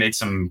probably made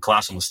some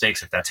colossal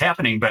mistakes if that's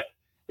happening, but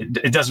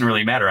it doesn't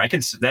really matter.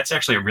 That's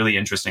actually a really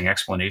interesting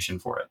explanation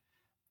for it.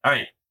 All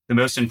right. the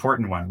most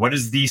important one. What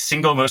is the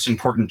single most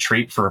important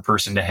trait for a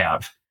person to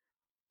have?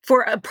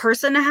 For a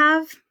person to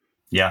have?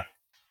 Yeah.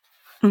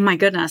 Oh my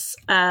goodness.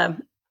 I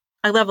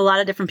love a lot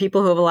of different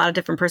people who have a lot of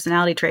different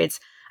personality traits.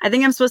 I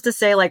think I'm supposed to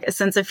say like a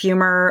sense of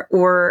humor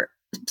or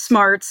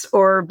smarts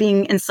or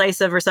being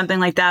incisive or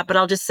something like that. But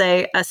I'll just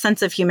say a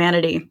sense of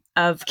humanity,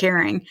 of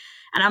caring.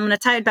 And I'm going to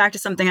tie it back to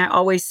something I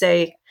always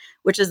say,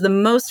 which is the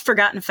most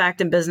forgotten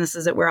fact in business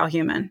is that we're all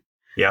human.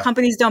 Yeah.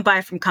 Companies don't buy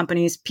from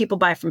companies. People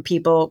buy from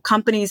people.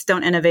 Companies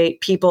don't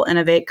innovate. People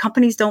innovate.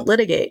 Companies don't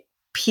litigate.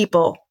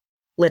 People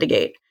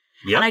litigate.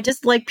 Yep. And I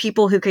just like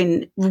people who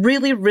can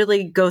really,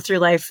 really go through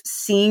life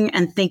seeing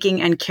and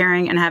thinking and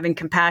caring and having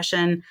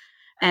compassion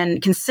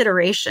and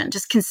consideration,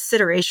 just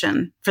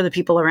consideration for the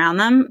people around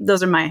them.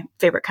 Those are my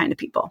favorite kind of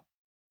people.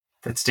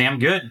 That's damn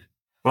good.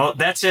 Well,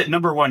 that's it.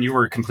 Number one, you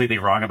were completely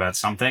wrong about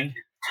something.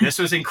 This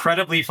was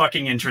incredibly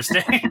fucking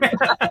interesting.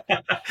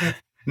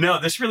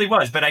 No, this really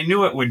was, but I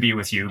knew it would be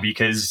with you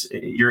because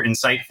you're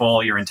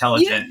insightful, you're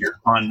intelligent, you're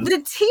fun.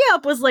 The tee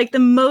up was like the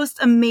most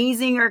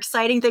amazing or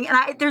exciting thing.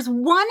 And there's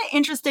one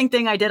interesting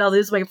thing I did. I'll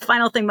do my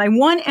final thing. My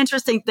one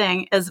interesting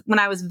thing is when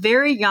I was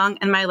very young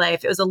in my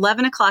life, it was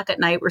 11 o'clock at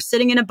night. We're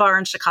sitting in a bar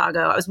in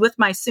Chicago. I was with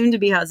my soon to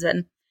be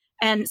husband.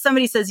 And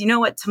somebody says, you know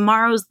what?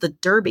 Tomorrow's the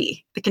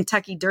Derby, the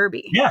Kentucky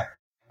Derby. Yeah.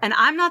 And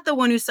I'm not the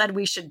one who said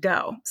we should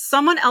go.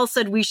 Someone else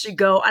said we should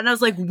go. And I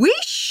was like, we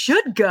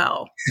should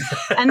go.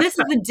 And this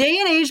is the day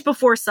and age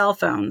before cell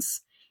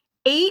phones.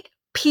 8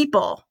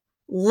 people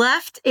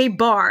left a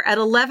bar at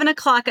 11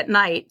 o'clock at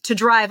night to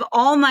drive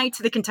all night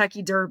to the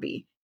Kentucky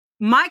Derby.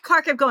 My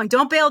car kept going,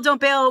 don't bail,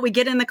 don't bail. We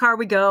get in the car,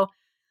 we go.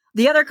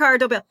 The other car,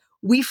 don't bail.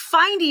 We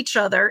find each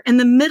other in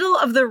the middle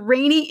of the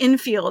rainy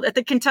infield at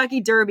the Kentucky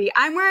Derby.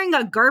 I'm wearing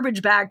a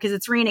garbage bag because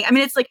it's raining. I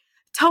mean, it's like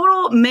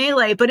total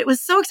melee, but it was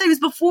so exciting.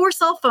 It was before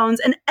cell phones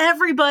and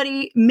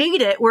everybody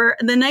made it. We're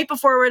the night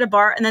before we're at a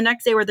bar and the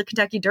next day we're at the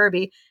Kentucky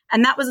Derby.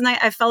 And that was the night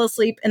I fell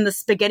asleep in the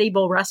Spaghetti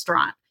Bowl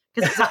restaurant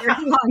because it was a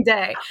very long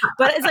day.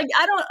 But it's like,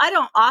 I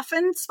don't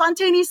often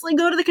spontaneously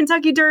go to the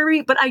Kentucky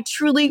Derby, but I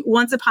truly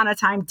once upon a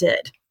time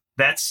did.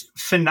 That's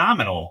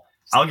phenomenal.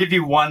 I'll give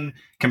you one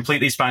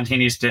completely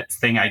spontaneous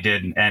thing I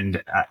did.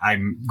 And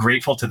I'm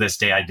grateful to this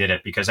day I did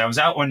it because I was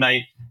out one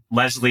night,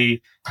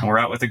 Leslie, and we're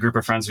out with a group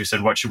of friends who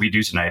said, what should we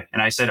do tonight?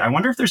 And I said, I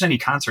wonder if there's any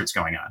concerts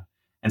going on.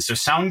 And so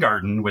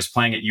Soundgarden was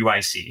playing at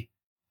UIC.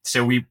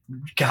 So we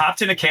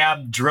hopped in a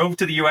cab, drove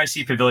to the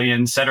UIC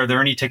pavilion, said, are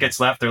there any tickets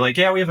left? They're like,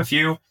 yeah, we have a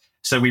few.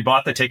 So we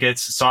bought the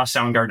tickets, saw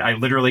Soundgarden. I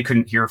literally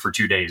couldn't hear for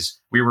 2 days.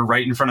 We were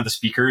right in front of the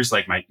speakers,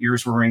 like my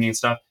ears were ringing and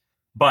stuff.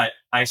 But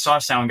I saw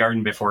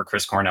Soundgarden before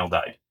Chris Cornell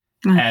died.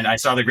 And I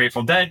saw the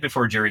Grateful Dead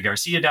before Jerry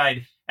Garcia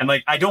died. And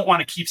like, I don't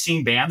want to keep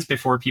seeing bands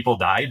before people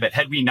die, but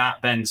had we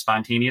not been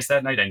spontaneous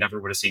that night, I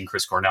never would have seen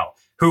Chris Cornell,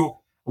 who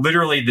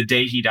literally the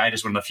day he died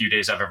is one of the few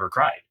days I've ever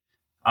cried.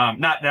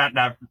 Not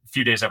a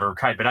few days I've ever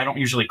cried, but I don't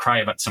usually cry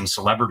about some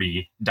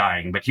celebrity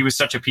dying. But he was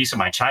such a piece of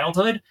my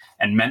childhood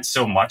and meant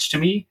so much to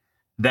me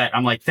that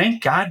I'm like,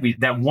 thank God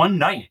that one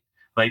night.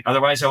 Like,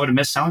 otherwise I would have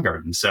missed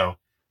Soundgarden. So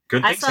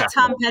good I things saw happen.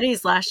 Tom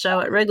Petty's last show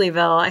at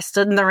Wrigleyville. I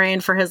stood in the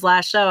rain for his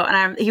last show,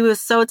 and he was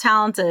so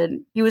talented.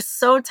 He was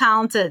so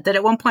talented that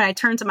at one point I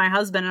turned to my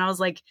husband and I was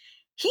like,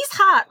 he's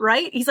hot,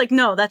 right? He's like,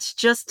 no, that's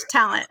just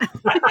talent.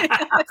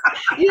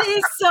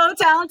 He's so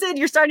talented.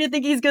 You're starting to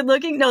think he's good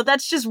looking. No,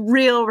 that's just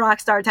real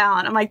rock star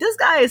talent. I'm like, this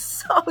guy is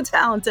so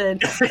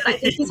talented.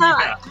 He's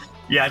hot.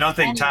 Yeah, I don't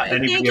think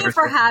anyway, thank you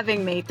for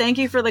having me. Thank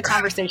you for the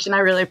conversation. I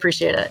really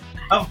appreciate it.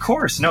 Of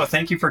course. No,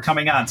 thank you for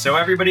coming on. So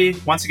everybody,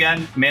 once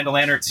again, Amanda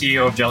Lannert,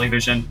 CEO of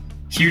Jellyvision,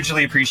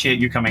 hugely appreciate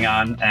you coming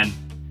on. And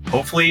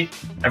hopefully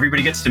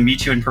everybody gets to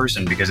meet you in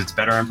person because it's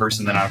better in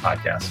person than on a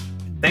podcast.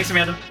 Thanks,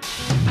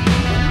 Amanda.